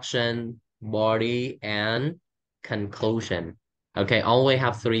 introduction, body, and conclusion. Okay, only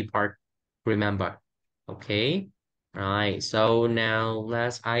have three part. Remember. Okay. Right. So now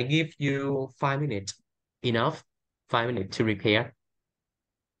I give you 5 minutes. Enough. 5 minutes to repair.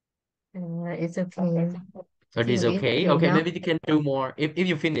 It's okay. It is It's okay. Okay, enough. maybe you can do more. If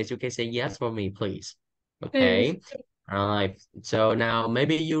you finish, you can say yes for me, please. Okay. Right. So now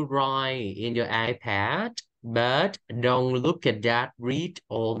maybe you write in your iPad, but don't look at that. Read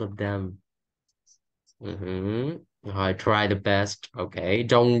all of them. I try the best. Okay.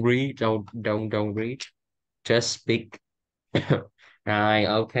 Don't read. Don't read. Just speak. Right.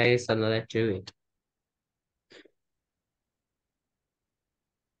 Okay. So now let's do it.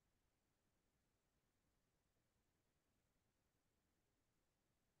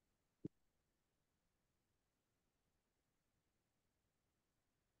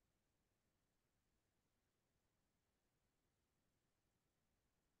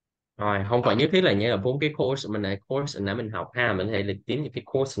 Rồi, không phải nhất thiết là như là bốn cái course mình này course nãy mình học ha, mình hay là tìm những cái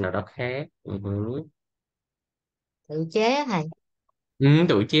course nào đó khác. Tự chế á thầy. Ừ,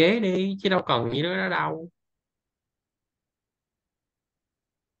 tự chế đi chứ đâu cần gì nữa đó đâu.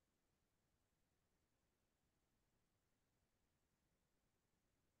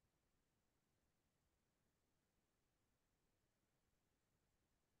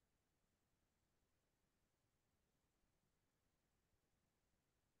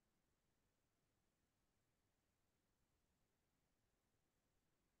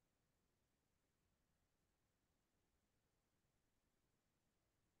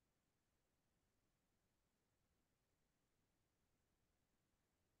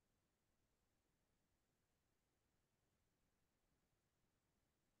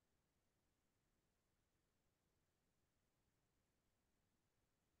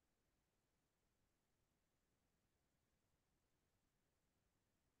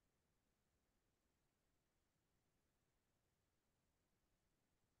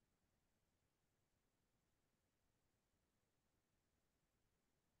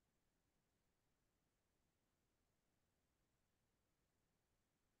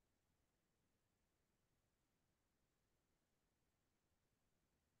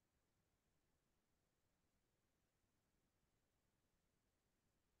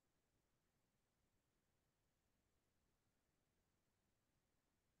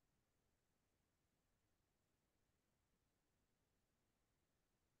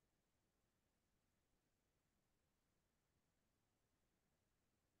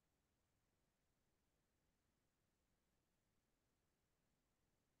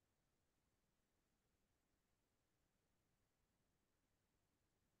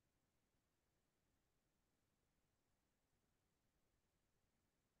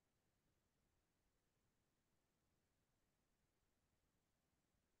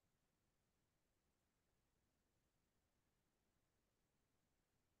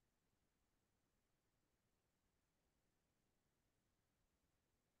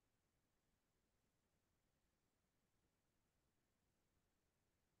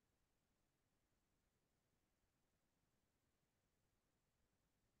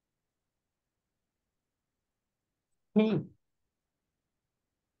 Ừ.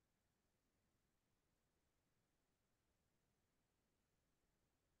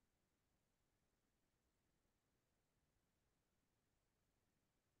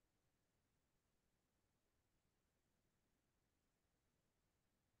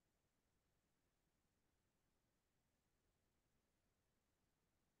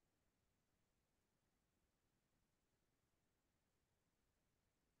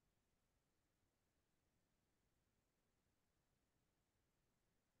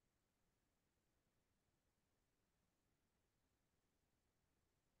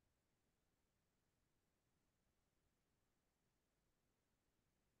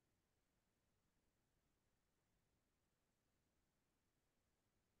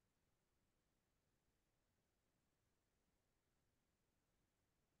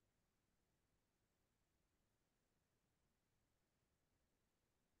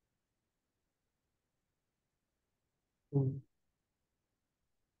 Ừ.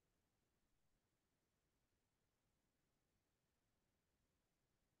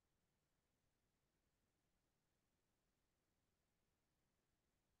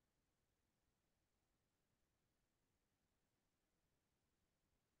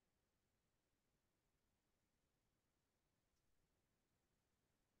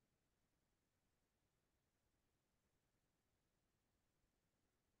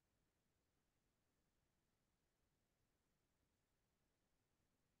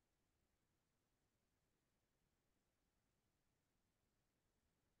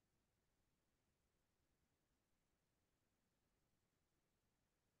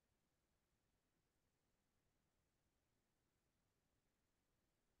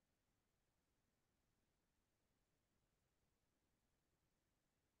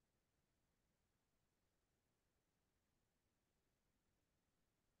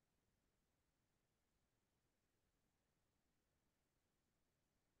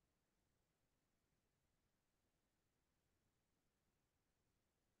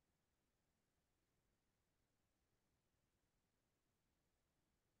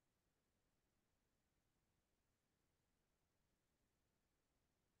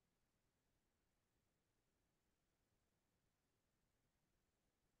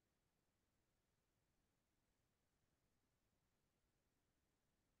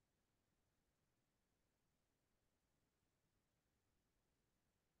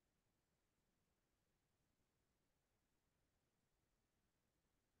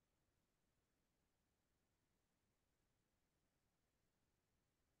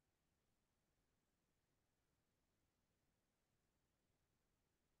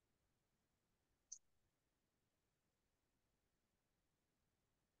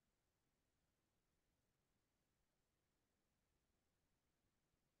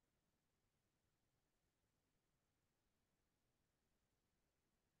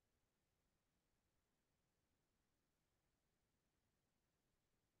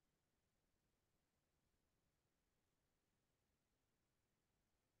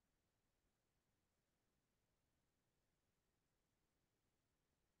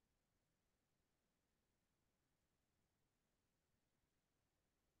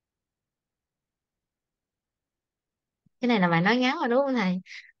 Cái này là bài nói ngắn rồi đúng không thầy?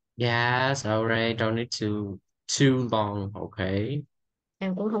 Yes, alright, don't need to too long, okay.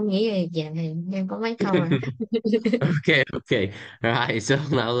 Em cũng không nghĩ về dạng này, em có mấy câu rồi. Okay, okay. Right, so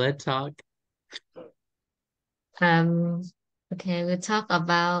now let's talk. Um, okay, we'll talk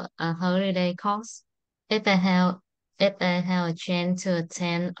about a holiday course. If I have if I have a chance to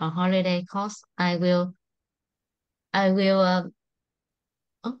attend a holiday course, I will uh,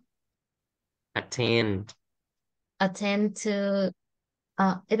 Attend. attend to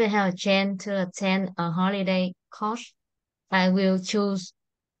if I have a chance to attend a holiday course, I will choose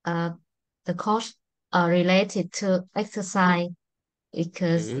uh the course related to exercise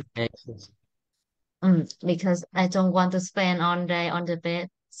because Excellent. because I don't want to spend all day on the bed.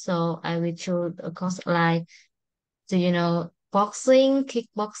 So I will choose a course like, do you know, boxing,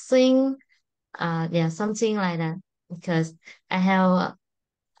 kickboxing, yeah, something like that. Because I have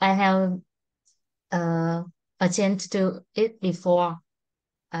I have uh, a chance to do it before,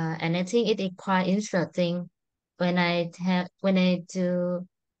 and I think it is quite interesting when I do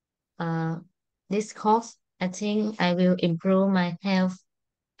uh, this course. I think I will improve my health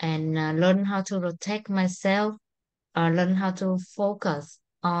and learn how to protect myself, learn how to focus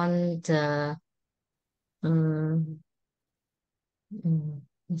on the um,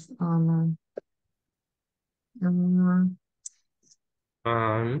 on um,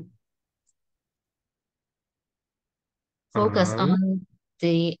 On, focus on. on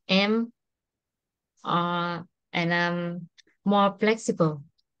the aim, and more flexible.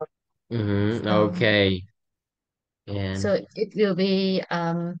 So, Okay. And so it will be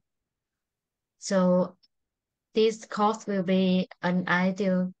so this course will be an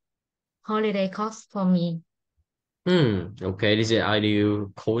ideal holiday course for me. okay, this is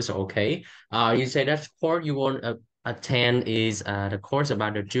ideal course, okay. You say that course you want to attend is the course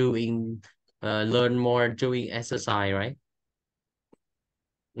about the doing learn more doing exercise, right?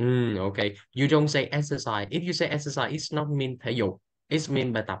 Okay. You don't say exercise. If you say exercise, it's not mean thể dục. It's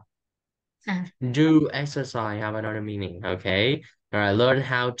mean bài tập. À, Do exercise have another meaning, okay? All right, learn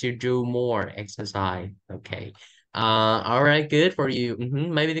how to do more exercise, okay? All right, good for you.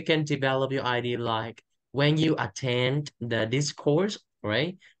 Maybe you can develop your idea like when you attend the discourse,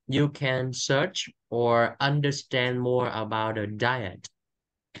 right? You can search or understand more about a diet,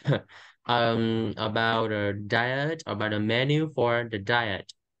 about a diet, about a menu for the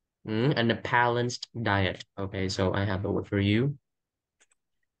diet, and a balanced diet. Okay, so I have a word for you.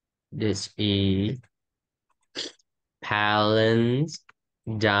 This is balanced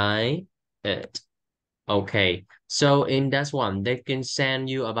diet. Okay, so in that one, they can send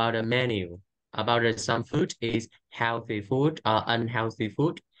you about a menu. About some food is healthy food or unhealthy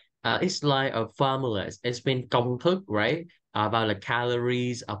food. It's like a formula. It's been công thức, right? About the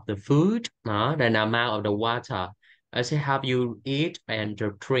calories of the food, the amount of the water. I say help you eat and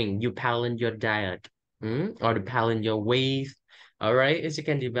to drink. You balance your diet, or to balance your weight. All right, as you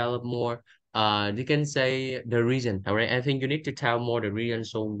can develop more you can say the reason. All right, I think you need to tell more the reason,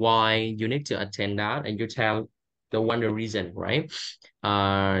 so why you need to attend that, and you tell the reason, right?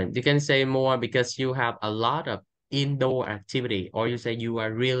 You can say more because you have a lot of indoor activity, or you say you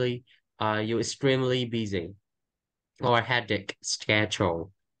are really you extremely busy, or hectic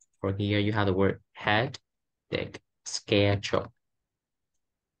schedule. For here you have the word hectic schedule.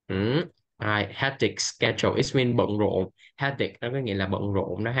 Ừ. Rồi, hectic schedule, it means bận rộn. Hectic nó có nghĩa là bận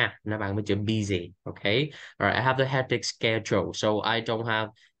rộn đó ha. Nó bằng với chữ busy. Okay. Alright, I have the hectic schedule. So I don't have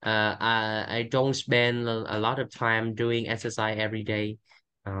I don't spend a lot of time doing exercise every day.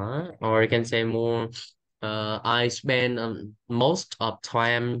 Or you can say more I spend most of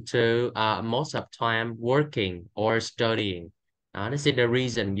time working or studying. This is the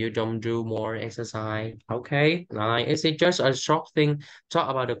reason you don't do more exercise. Okay. Right. Is it just a short thing? Talk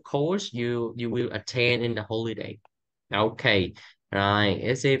about the course you will attend in the holiday. Okay. Right.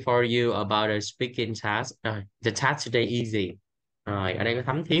 Is it for you about a speaking task? The task today easy. Rồi, ở đây có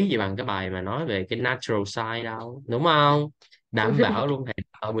thấm thía gì bằng cái bài mà nói về cái natural science đâu, đúng không? Đảm bảo luôn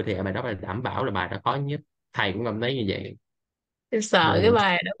thầy. Bữa thì bài đó là đảm bảo là bài đó khó nhất. Thầy cũng cảm thấy như vậy. em sợ cái Ừ.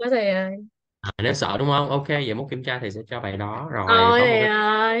 bài đó quá thầy ơi. Nếu sợ đúng không? Ok, vậy muốn kiểm tra thì sẽ cho bài đó. Rồi Ôi có một thầy cái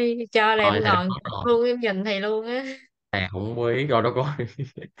ơi, cho là rồi em thầy ngọn đó rồi. luôn, em nhìn thầy luôn á. Thầy không biết rồi đó coi.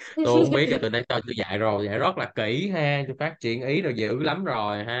 Tôi không biết là tôi đã cho tôi dạy rồi, dạy rất là kỹ ha, tôi phát triển ý rồi dữ lắm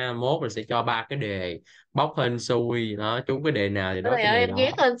rồi ha. Mốt rồi sẽ cho ba cái đề bóc hên xui đó, trúng cái đề nào thì Ôi đó thầy cái ơi, đề em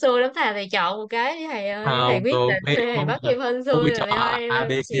ghét đó. hên xui lắm, thầy thầy chọn một cái đi thầy ơi, thầy Không, quyết tôi định biết thầy không, bắt em hên tôi xui rồi cho em ơi, A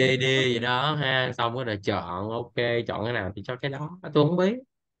B em C chịu. D gì đó ha, xong rồi là chọn. Ok, chọn cái nào thì cho cái đó, tôi không biết.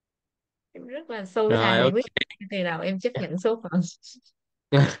 Em rất là xui thầy, Rồi thầy ok. quyết định từ đầu em chấp nhận số phận.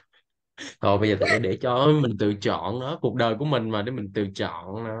 Thôi bây giờ tụi để cho mình tự chọn nó, cuộc đời của mình mà, để mình tự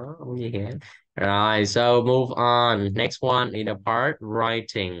chọn nó, không gì hết. Rồi, so move on. Next one is the part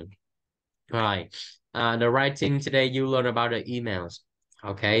writing. Right. The writing today you learn about the emails.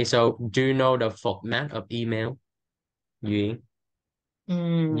 Okay, so do you know the format of email? Duyên,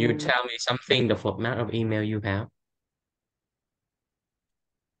 you Ừm, tell me something, the format of email you have.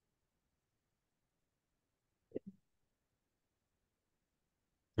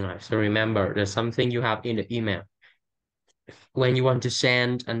 Right, so remember, there's something you have in the email. When you want to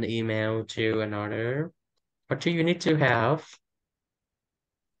send an email to another, what do you need to have?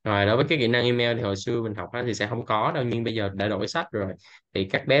 Rồi đối với cái kỹ năng email thì hồi xưa mình học á thì sẽ không có đâu, nhưng bây giờ đã đổi sách rồi, thì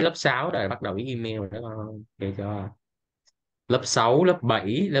các bé lớp 6 rồi bắt đầu biết email rồi đó con, hiểu chưa? Lớp 6, lớp 7,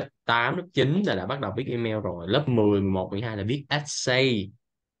 lớp 8, lớp 9 là đã bắt đầu biết email rồi, lớp 10, 11, 12 là biết essay.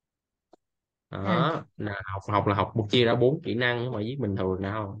 à, Đó là học là học một chia ra 4 kỹ năng, không phải viết bình thường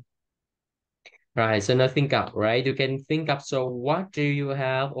đâu. Right, so now think up, right? You can think up. So what do you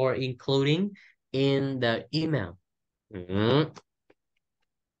have or including in the email? Mhm.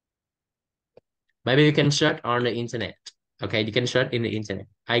 Maybe you can search on the internet. Okay, you can search in the internet.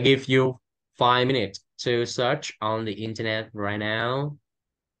 I give you 5 minutes to search on the internet right now.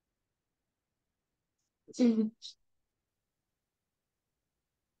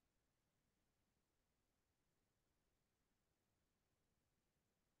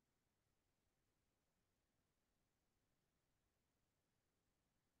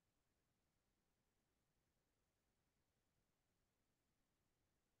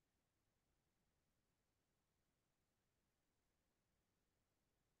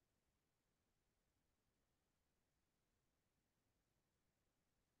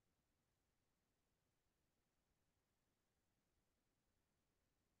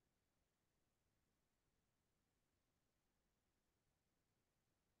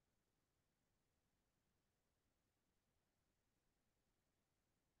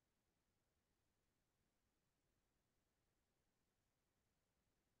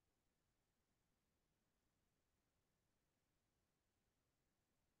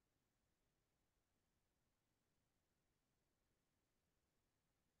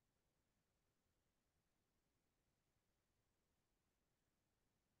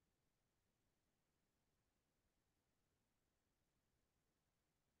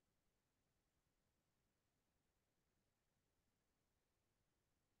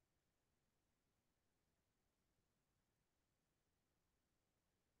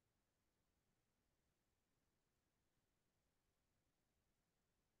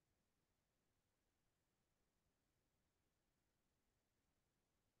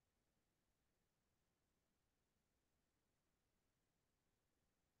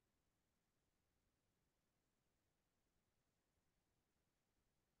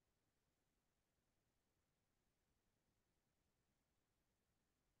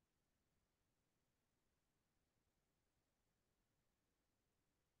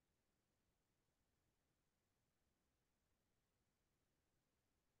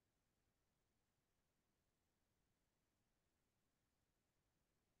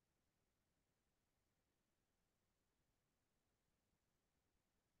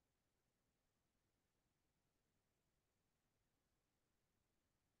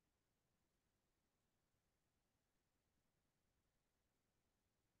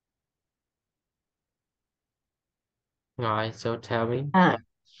 Right, so tell me.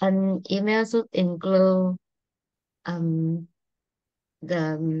 an email should include um,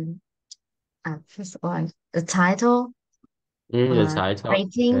 the first one, the title, The title.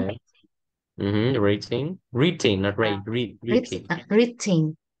 rating, Okay. Rating. Reading, not uh, rate. Reading.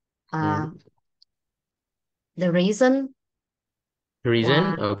 rating, uh, Mm. the reason Reason.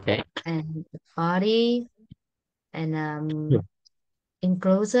 why, Okay. and the body, and Mhm.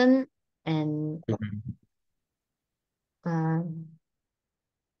 inclusion, and uh,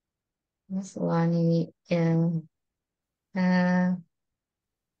 this one is uh,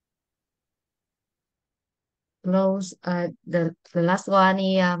 close. The last one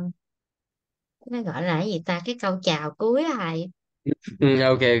is nó gọi là cái gì ta, cái câu chào cuối á thầy.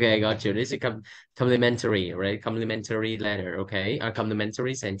 Okay, okay, got you. This is complimentary, right? Complimentary letter, okay? A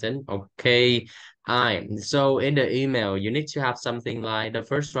complimentary sentence, okay. Alright, so in the email, you need to have something like the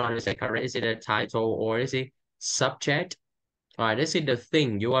first one, is it correct? Is it a title or is it subject? Alright, this is the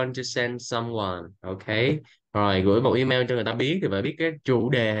thing you want to send someone, okay? Rồi, gửi một email cho người ta biết thì phải biết cái chủ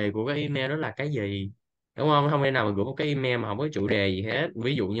đề của cái email đó là cái gì. Đúng không? Không thể nào mà gửi một cái email mà không có chủ đề gì hết.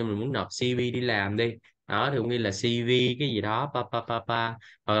 Ví dụ như mình muốn nộp CV đi làm đi, đó thì cũng ghi là CV cái gì đó pa pa pa pa,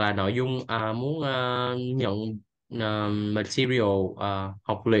 hoặc là nội dung muốn nhận material,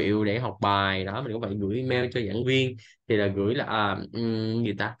 học liệu để học bài đó, mình có phải gửi email cho giảng viên thì là gửi là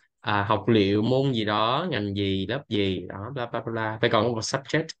gì ta, học liệu môn gì đó, ngành gì, lớp gì đó, bla bla bla. Phải còn một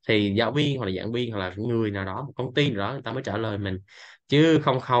subject thì giáo viên hoặc là giảng viên hoặc là người nào đó, một công ty nào đó người ta mới trả lời mình, chứ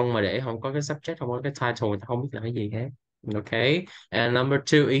không không mà để không có cái subject, không có cái title, người ta không biết là cái gì hết. Okay, and number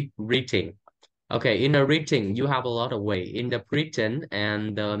two is reading. Okay, in the reading, you have a lot of way. In the Britain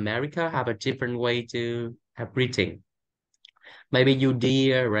and the America have a different way to have reading. Maybe you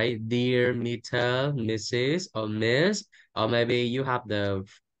dear, right? Dear Mr., Mrs. or Miss, or maybe you have the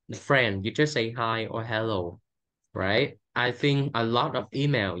friend. You just say hi or hello, right? I think a lot of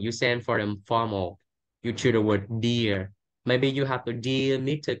email you send for them formal. You choose the word dear. Maybe you have a dear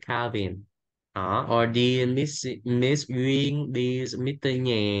Mr. Calvin, or dear Miss Yuen, dear Mr.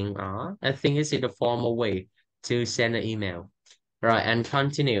 Nhàn. I think this is the formal way to send an email. Right, and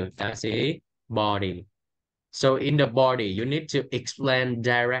continue. That's it. Body. So in the body, you need to explain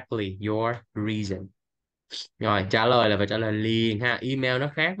directly your reason. Rồi, trả lời là phải trả lời liền ha. Email nó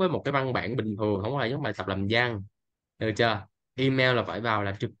khác với một cái văn bản bình thường, không phải giống bài tập làm văn. Được chưa? Email là phải vào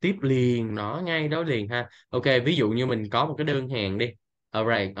là trực tiếp liền, nó ngay đó liền ha. Ok, ví dụ như mình có một cái đơn hàng đi.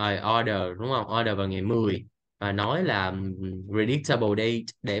 Alright, order đúng không? Order vào ngày 10 và nói là predictable date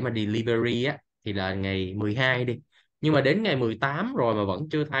để mà delivery á thì là ngày 12 đi. Nhưng mà đến ngày 18 rồi mà vẫn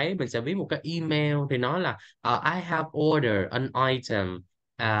chưa thấy, mình sẽ viết một cái email thì nói là I have ordered an item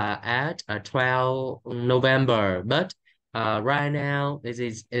at 12 November, but right now, this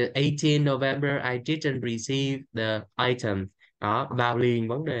is 18 November. I didn't receive the item. Đó, vào liền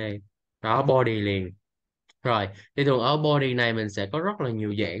vấn đề. Đó, body liền. Rồi, thì thường ở body này mình sẽ có rất là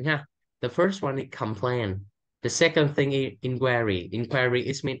nhiều dạng ha. The first one is complaint. The second thing is inquiry. Inquiry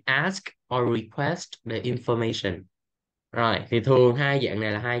is mean ask or request the information. Rồi, thì thường hai dạng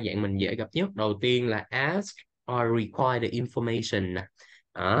này là hai dạng mình dễ gặp nhất. Đầu tiên là ask or require the information.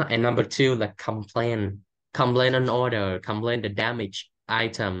 And number two là complain. Complain on order, complain the damage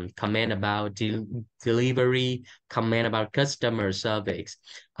item, comment about delivery, comment about customer service,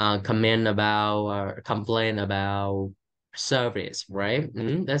 comment about complain about service, right?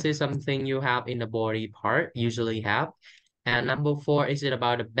 This is something you have in the body part, usually have. And number four, is it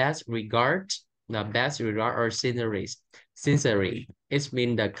about the best regard? The best regard or sincerity. It's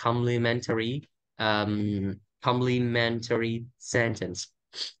been the complimentary sentence.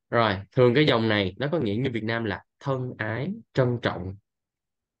 Rồi, thường cái dòng này nó có nghĩa như Việt Nam là thân ái, trân trọng.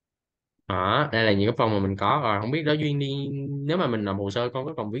 Đó, đây là những cái phần mà mình có rồi. Không biết đó Duyên đi, nếu mà mình làm hồ sơ con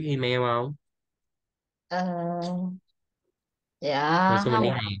có còn viết email không? Ờ, Hồ dạ sơ mình không, đi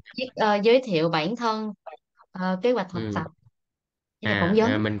ạ. này. Viết giới thiệu bản thân, kế hoạch học Ừ. tập hay là phỏng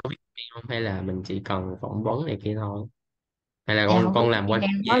vấn. Mình có viết email không hay là mình chỉ cần phỏng vấn này kia thôi? Hay là Dạ con không biết, con làm qua em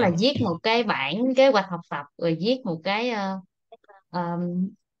trung nói là gian? viết một cái bản kế hoạch học tập rồi viết một cái ờ,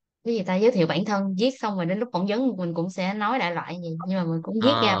 cái gì ta, giới thiệu bản thân, viết xong rồi đến lúc phỏng vấn mình cũng sẽ nói đại loại gì, nhưng mà mình cũng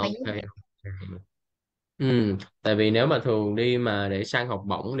viết ra phải viết. Ok. Tại vì nếu mà thường đi mà để sang học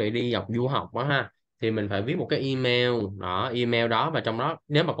bổng để đi học du học đó ha, thì mình phải viết một cái email đó, email đó và trong đó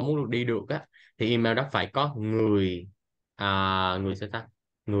nếu mà có muốn đi được á thì email đó phải có người, người sao ta,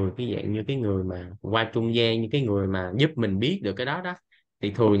 người cái dạng như cái người mà qua trung gian, như cái người mà giúp mình biết được cái đó đó,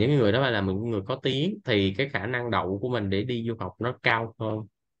 thì thường những cái người đó phải là những người có tiếng thì cái khả năng đậu của mình để đi du học nó cao hơn.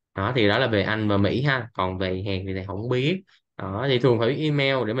 Đó thì đó là về Anh và Mỹ ha, còn về Hàn thì thầy không biết. Đó thì thường phải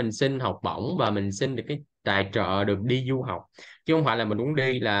email để mình xin học bổng và mình xin được cái tài trợ được đi du học, chứ không phải là mình muốn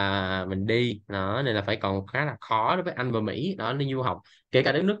đi là mình đi đó, nên là phải còn khá là khó đối với Anh và Mỹ đó, đi du học kể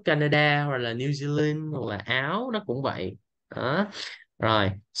cả đất nước Canada hoặc là New Zealand hoặc là Áo nó cũng vậy đó. Rồi,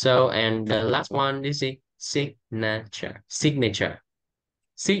 so and the last one is the signature.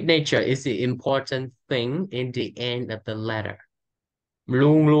 Signature is the important thing in the end of the letter.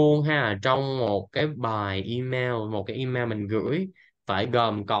 Luôn luôn ha, trong một cái bài email, một cái email mình gửi phải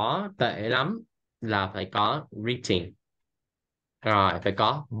gồm có, tệ lắm là phải có greeting, rồi phải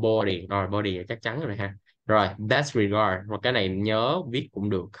có body, rồi body là chắc chắn rồi ha. Rồi best regard, một cái này nhớ viết cũng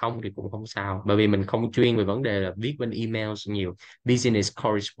được, không thì cũng không sao, bởi vì mình không chuyên về vấn đề là viết bên email nhiều, business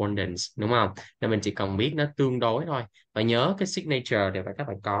correspondence đúng không, nên mình chỉ cần viết nó tương đối thôi. Và nhớ cái signature đều phải các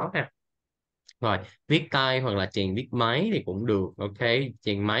bạn có ha. Rồi, viết tay hoặc là chèn viết máy thì cũng được, ok.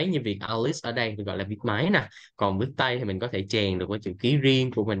 Chèn máy như việc Alice ở đây thì gọi là viết máy nè. Còn viết tay thì mình có thể chèn được với chữ ký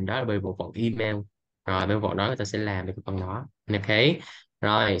riêng của mình, đó là bên bộ phận email. Rồi, bên bộ phận đó người ta sẽ làm được cái phần đó. Ok.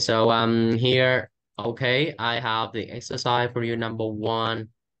 Rồi, so here, okay, I have the exercise for you number one.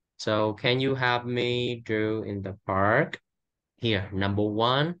 So can you help me draw in the park? Here, number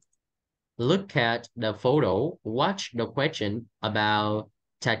one. Look at the photo. Watch the question about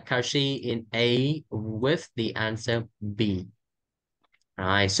Takashi in A with the answer B. All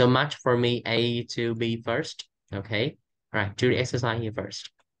right, so much for me, A to B first. Okay, all right, do the exercise here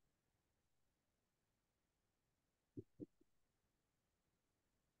first.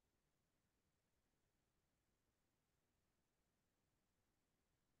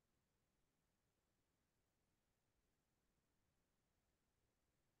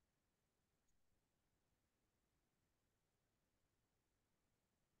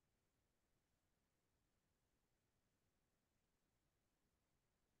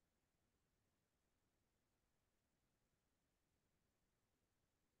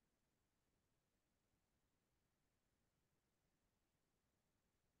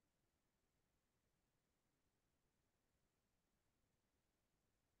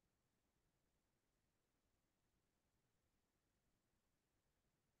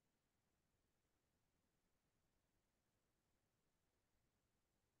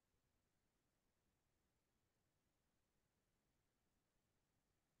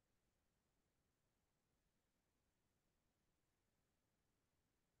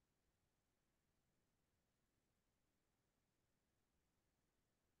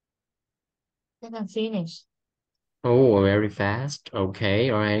 Let them finish. Oh, very fast.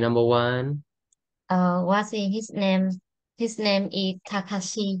 Okay, all right, number one. What's his name? His name is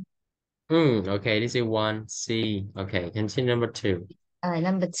Takashi. Okay, this is one C. Okay, continue number two.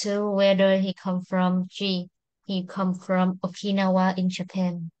 Number two, whether he come from G. He come from Okinawa in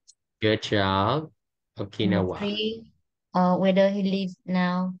Japan. Good job. Number Okinawa. three, whether he live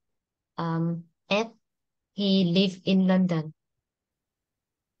now. F. He live in London.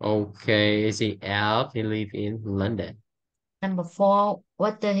 Okay, is he F? He live in London. Number four,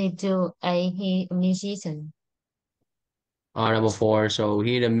 what does he do? He a musician. Number four, so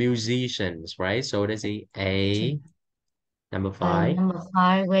he the musicians, right? So that's the A. Number five. Number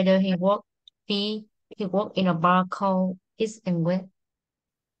five, whether he work B. He work in a bar called East and West.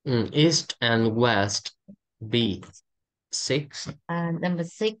 East and West. B. Six. Number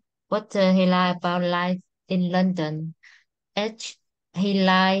six, what does he like about life in London? H. He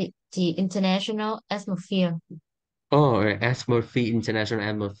like the international atmosphere. Oh, atmosphere, international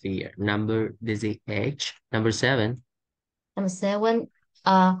atmosphere. This is H. Number seven. Number seven,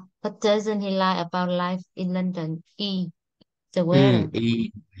 what doesn't he like about life in London? E. The weather.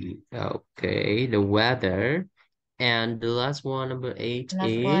 E. Okay, the weather. And the last one, number eight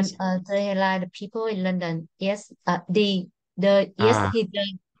Last one, is do he like the people in London? Yes. D. Yes, ah, he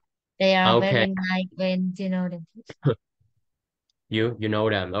does. They are okay. very nice when you know them. You know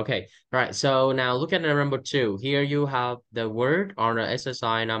them. Okay. All right. So now look at the number two. Here you have the word on the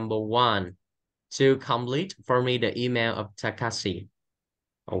exercise number one to complete for me the email of Takashi.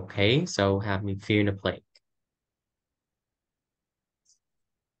 Okay, so have me fill in the blank.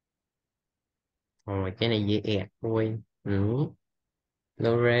 Rồi cái này dễ ẹc thôi.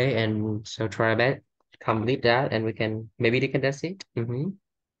 Lore and so try that. Complete that and we can maybe they can that's it. Mhm.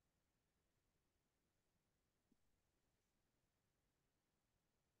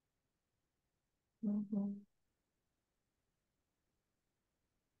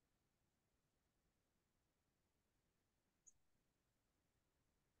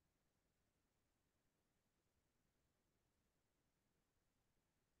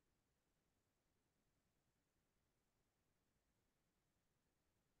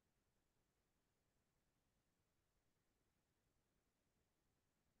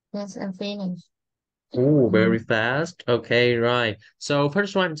 Yes, I'm finished. Oh, very fast. Okay, right. So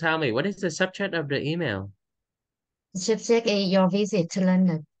first one, tell me, what is the subject of the email? Subject is your visit to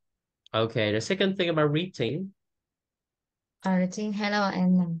London. Okay, the second thing about reading. Writing hello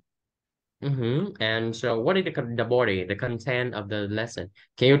and And so what is the body, the content of the lesson?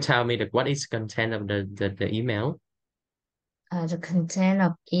 Can you tell me what is content of the email? the content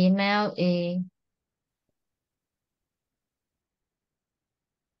of email is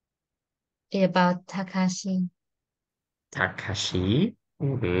about Takashi. Takashi.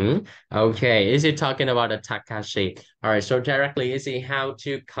 Okay, is it talking about the Takashi? All right, so directly is it how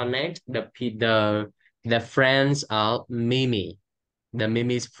to connect the friends of Mimi, the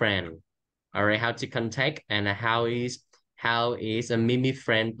Mimi's friend. All right, how to contact and how is a Mimi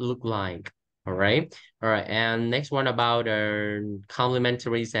friend look like? All right, and next one about a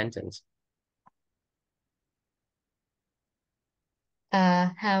complimentary sentence.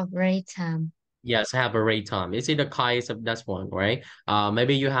 Have a great time. Yes, have a great time. Is it a kind of that's one, right?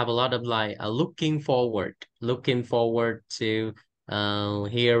 Maybe you have a lot of like looking forward to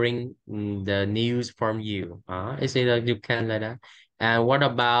hearing the news from you. Is it you can like that? And what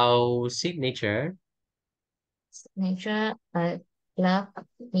about signature? Nature, Love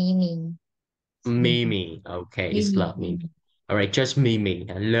Mimi. Mimi. Okay, it's Mimi. love Mimi. Alright, just Mimi.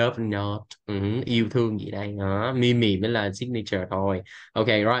 Love not. Yêu thương gì đây hả? Mimi mới là signature thôi.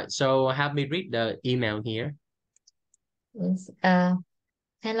 Okay, right. So have me read the email here. Yes,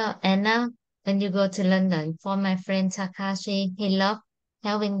 hello Anna. When you go to London, for my friend Takashi, he loved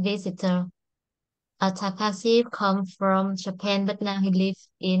having visitors. Takashi come from Japan, but now he lives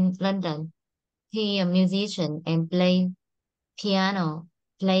in London. He a musician and piano,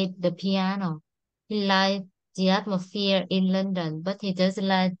 played the piano. He likes the atmosphere in London, but he doesn't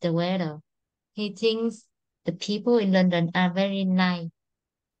like the weather. He thinks the people in London are very nice.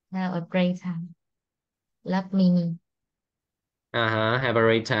 Have a great time. Love Mimi. Uh-huh. Have a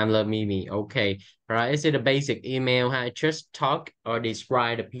great time. Love Mimi. Okay. Right. Is it a basic email? Just talk or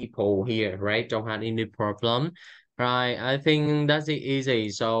describe the people here, right? Don't have any problem. Right. I think that's it easy.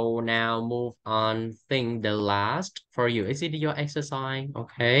 So now move on. Think the last for you. Is it your exercise?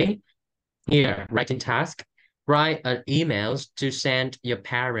 Okay. Here, writing task. Write an emails to send your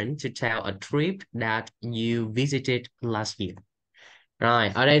parent to tell a trip that you visited last year. Rồi,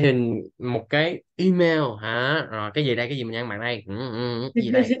 ở đây thì một cái email hả? Rồi cái gì đây? Cái gì mình nhắn bạn đây? Cái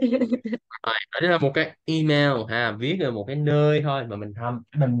gì đây? Rồi, đó là một cái email ha, viết ở một cái nơi thôi mà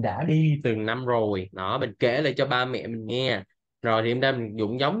mình đã đi từng năm rồi. Đó, mình kể lại cho ba mẹ mình nghe. Rồi thì em đang mình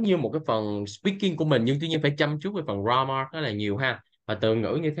cũng giống như một cái phần speaking của mình, nhưng tuy nhiên phải chăm chút về phần grammar rất là nhiều ha. Và từ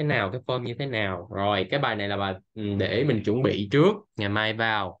ngữ như thế nào, cái form như thế nào. Rồi cái bài này là bài để mình chuẩn bị trước, ngày mai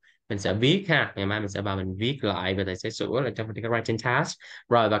vào mình sẽ viết ha, ngày mai mình sẽ vào mình viết lại và thầy sẽ sửa lại trong cái writing task.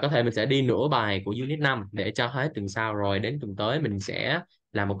 Rồi và có thể mình sẽ đi nửa bài của unit 5 để cho hết tuần sau, rồi đến tuần tới mình sẽ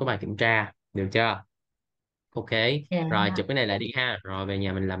làm một cái bài kiểm tra, được chưa? Ok, rồi Dạ. chụp cái này lại đi ha, rồi về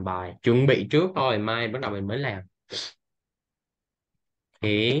nhà mình làm bài chuẩn bị trước thôi, mai bắt đầu mình mới làm.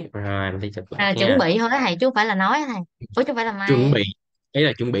 Ý rồi mình đi chụp lại Chuẩn nha. bị thôi đó thầy, chứ không phải là nói thầy. Ủa chứ không phải là Chuẩn mai. bị, ý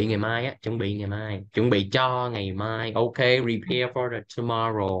là chuẩn bị ngày mai á, chuẩn bị ngày mai, chuẩn bị cho ngày mai. Ok, prepare for the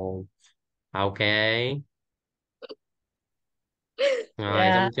tomorrow. Ok, rồi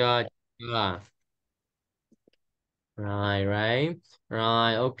Dạ. xong chưa? Chưa. Rồi đấy,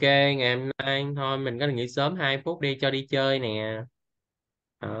 rồi ok, ngày hôm nay thôi mình có nghỉ sớm 2 phút đi cho đi chơi nè.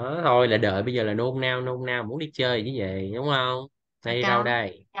 Đó, thôi là đợi bây giờ là nôn nao muốn đi chơi chứ gì đúng không? Nay đi đâu Có.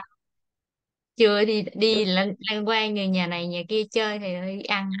 đây? Chưa đi đi lăn lăn quanh người nhà này nhà kia chơi thì đi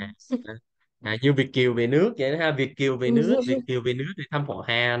À, ăn. như Việt kiều về nước vậy đó ha, Việt kiều về nước, Việt kiều về nước thì thăm họ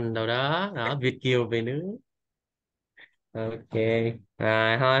Hàn đâu đó, đó Việt kiều về nước. Ok,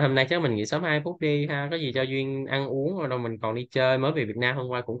 rồi thôi hôm nay chắc mình nghỉ sớm 2 phút đi ha, có gì cho duyên ăn uống rồi đâu mình còn đi chơi, mới về Việt Nam hôm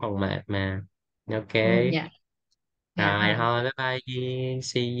qua cũng còn mệt mà. Ok, Ừ, dạ. Dạ rồi thầy. thôi bye bye Duyên,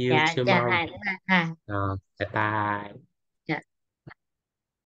 see you Dạ chào tomorrow. thầy. Bye bye thầy. Bye bye.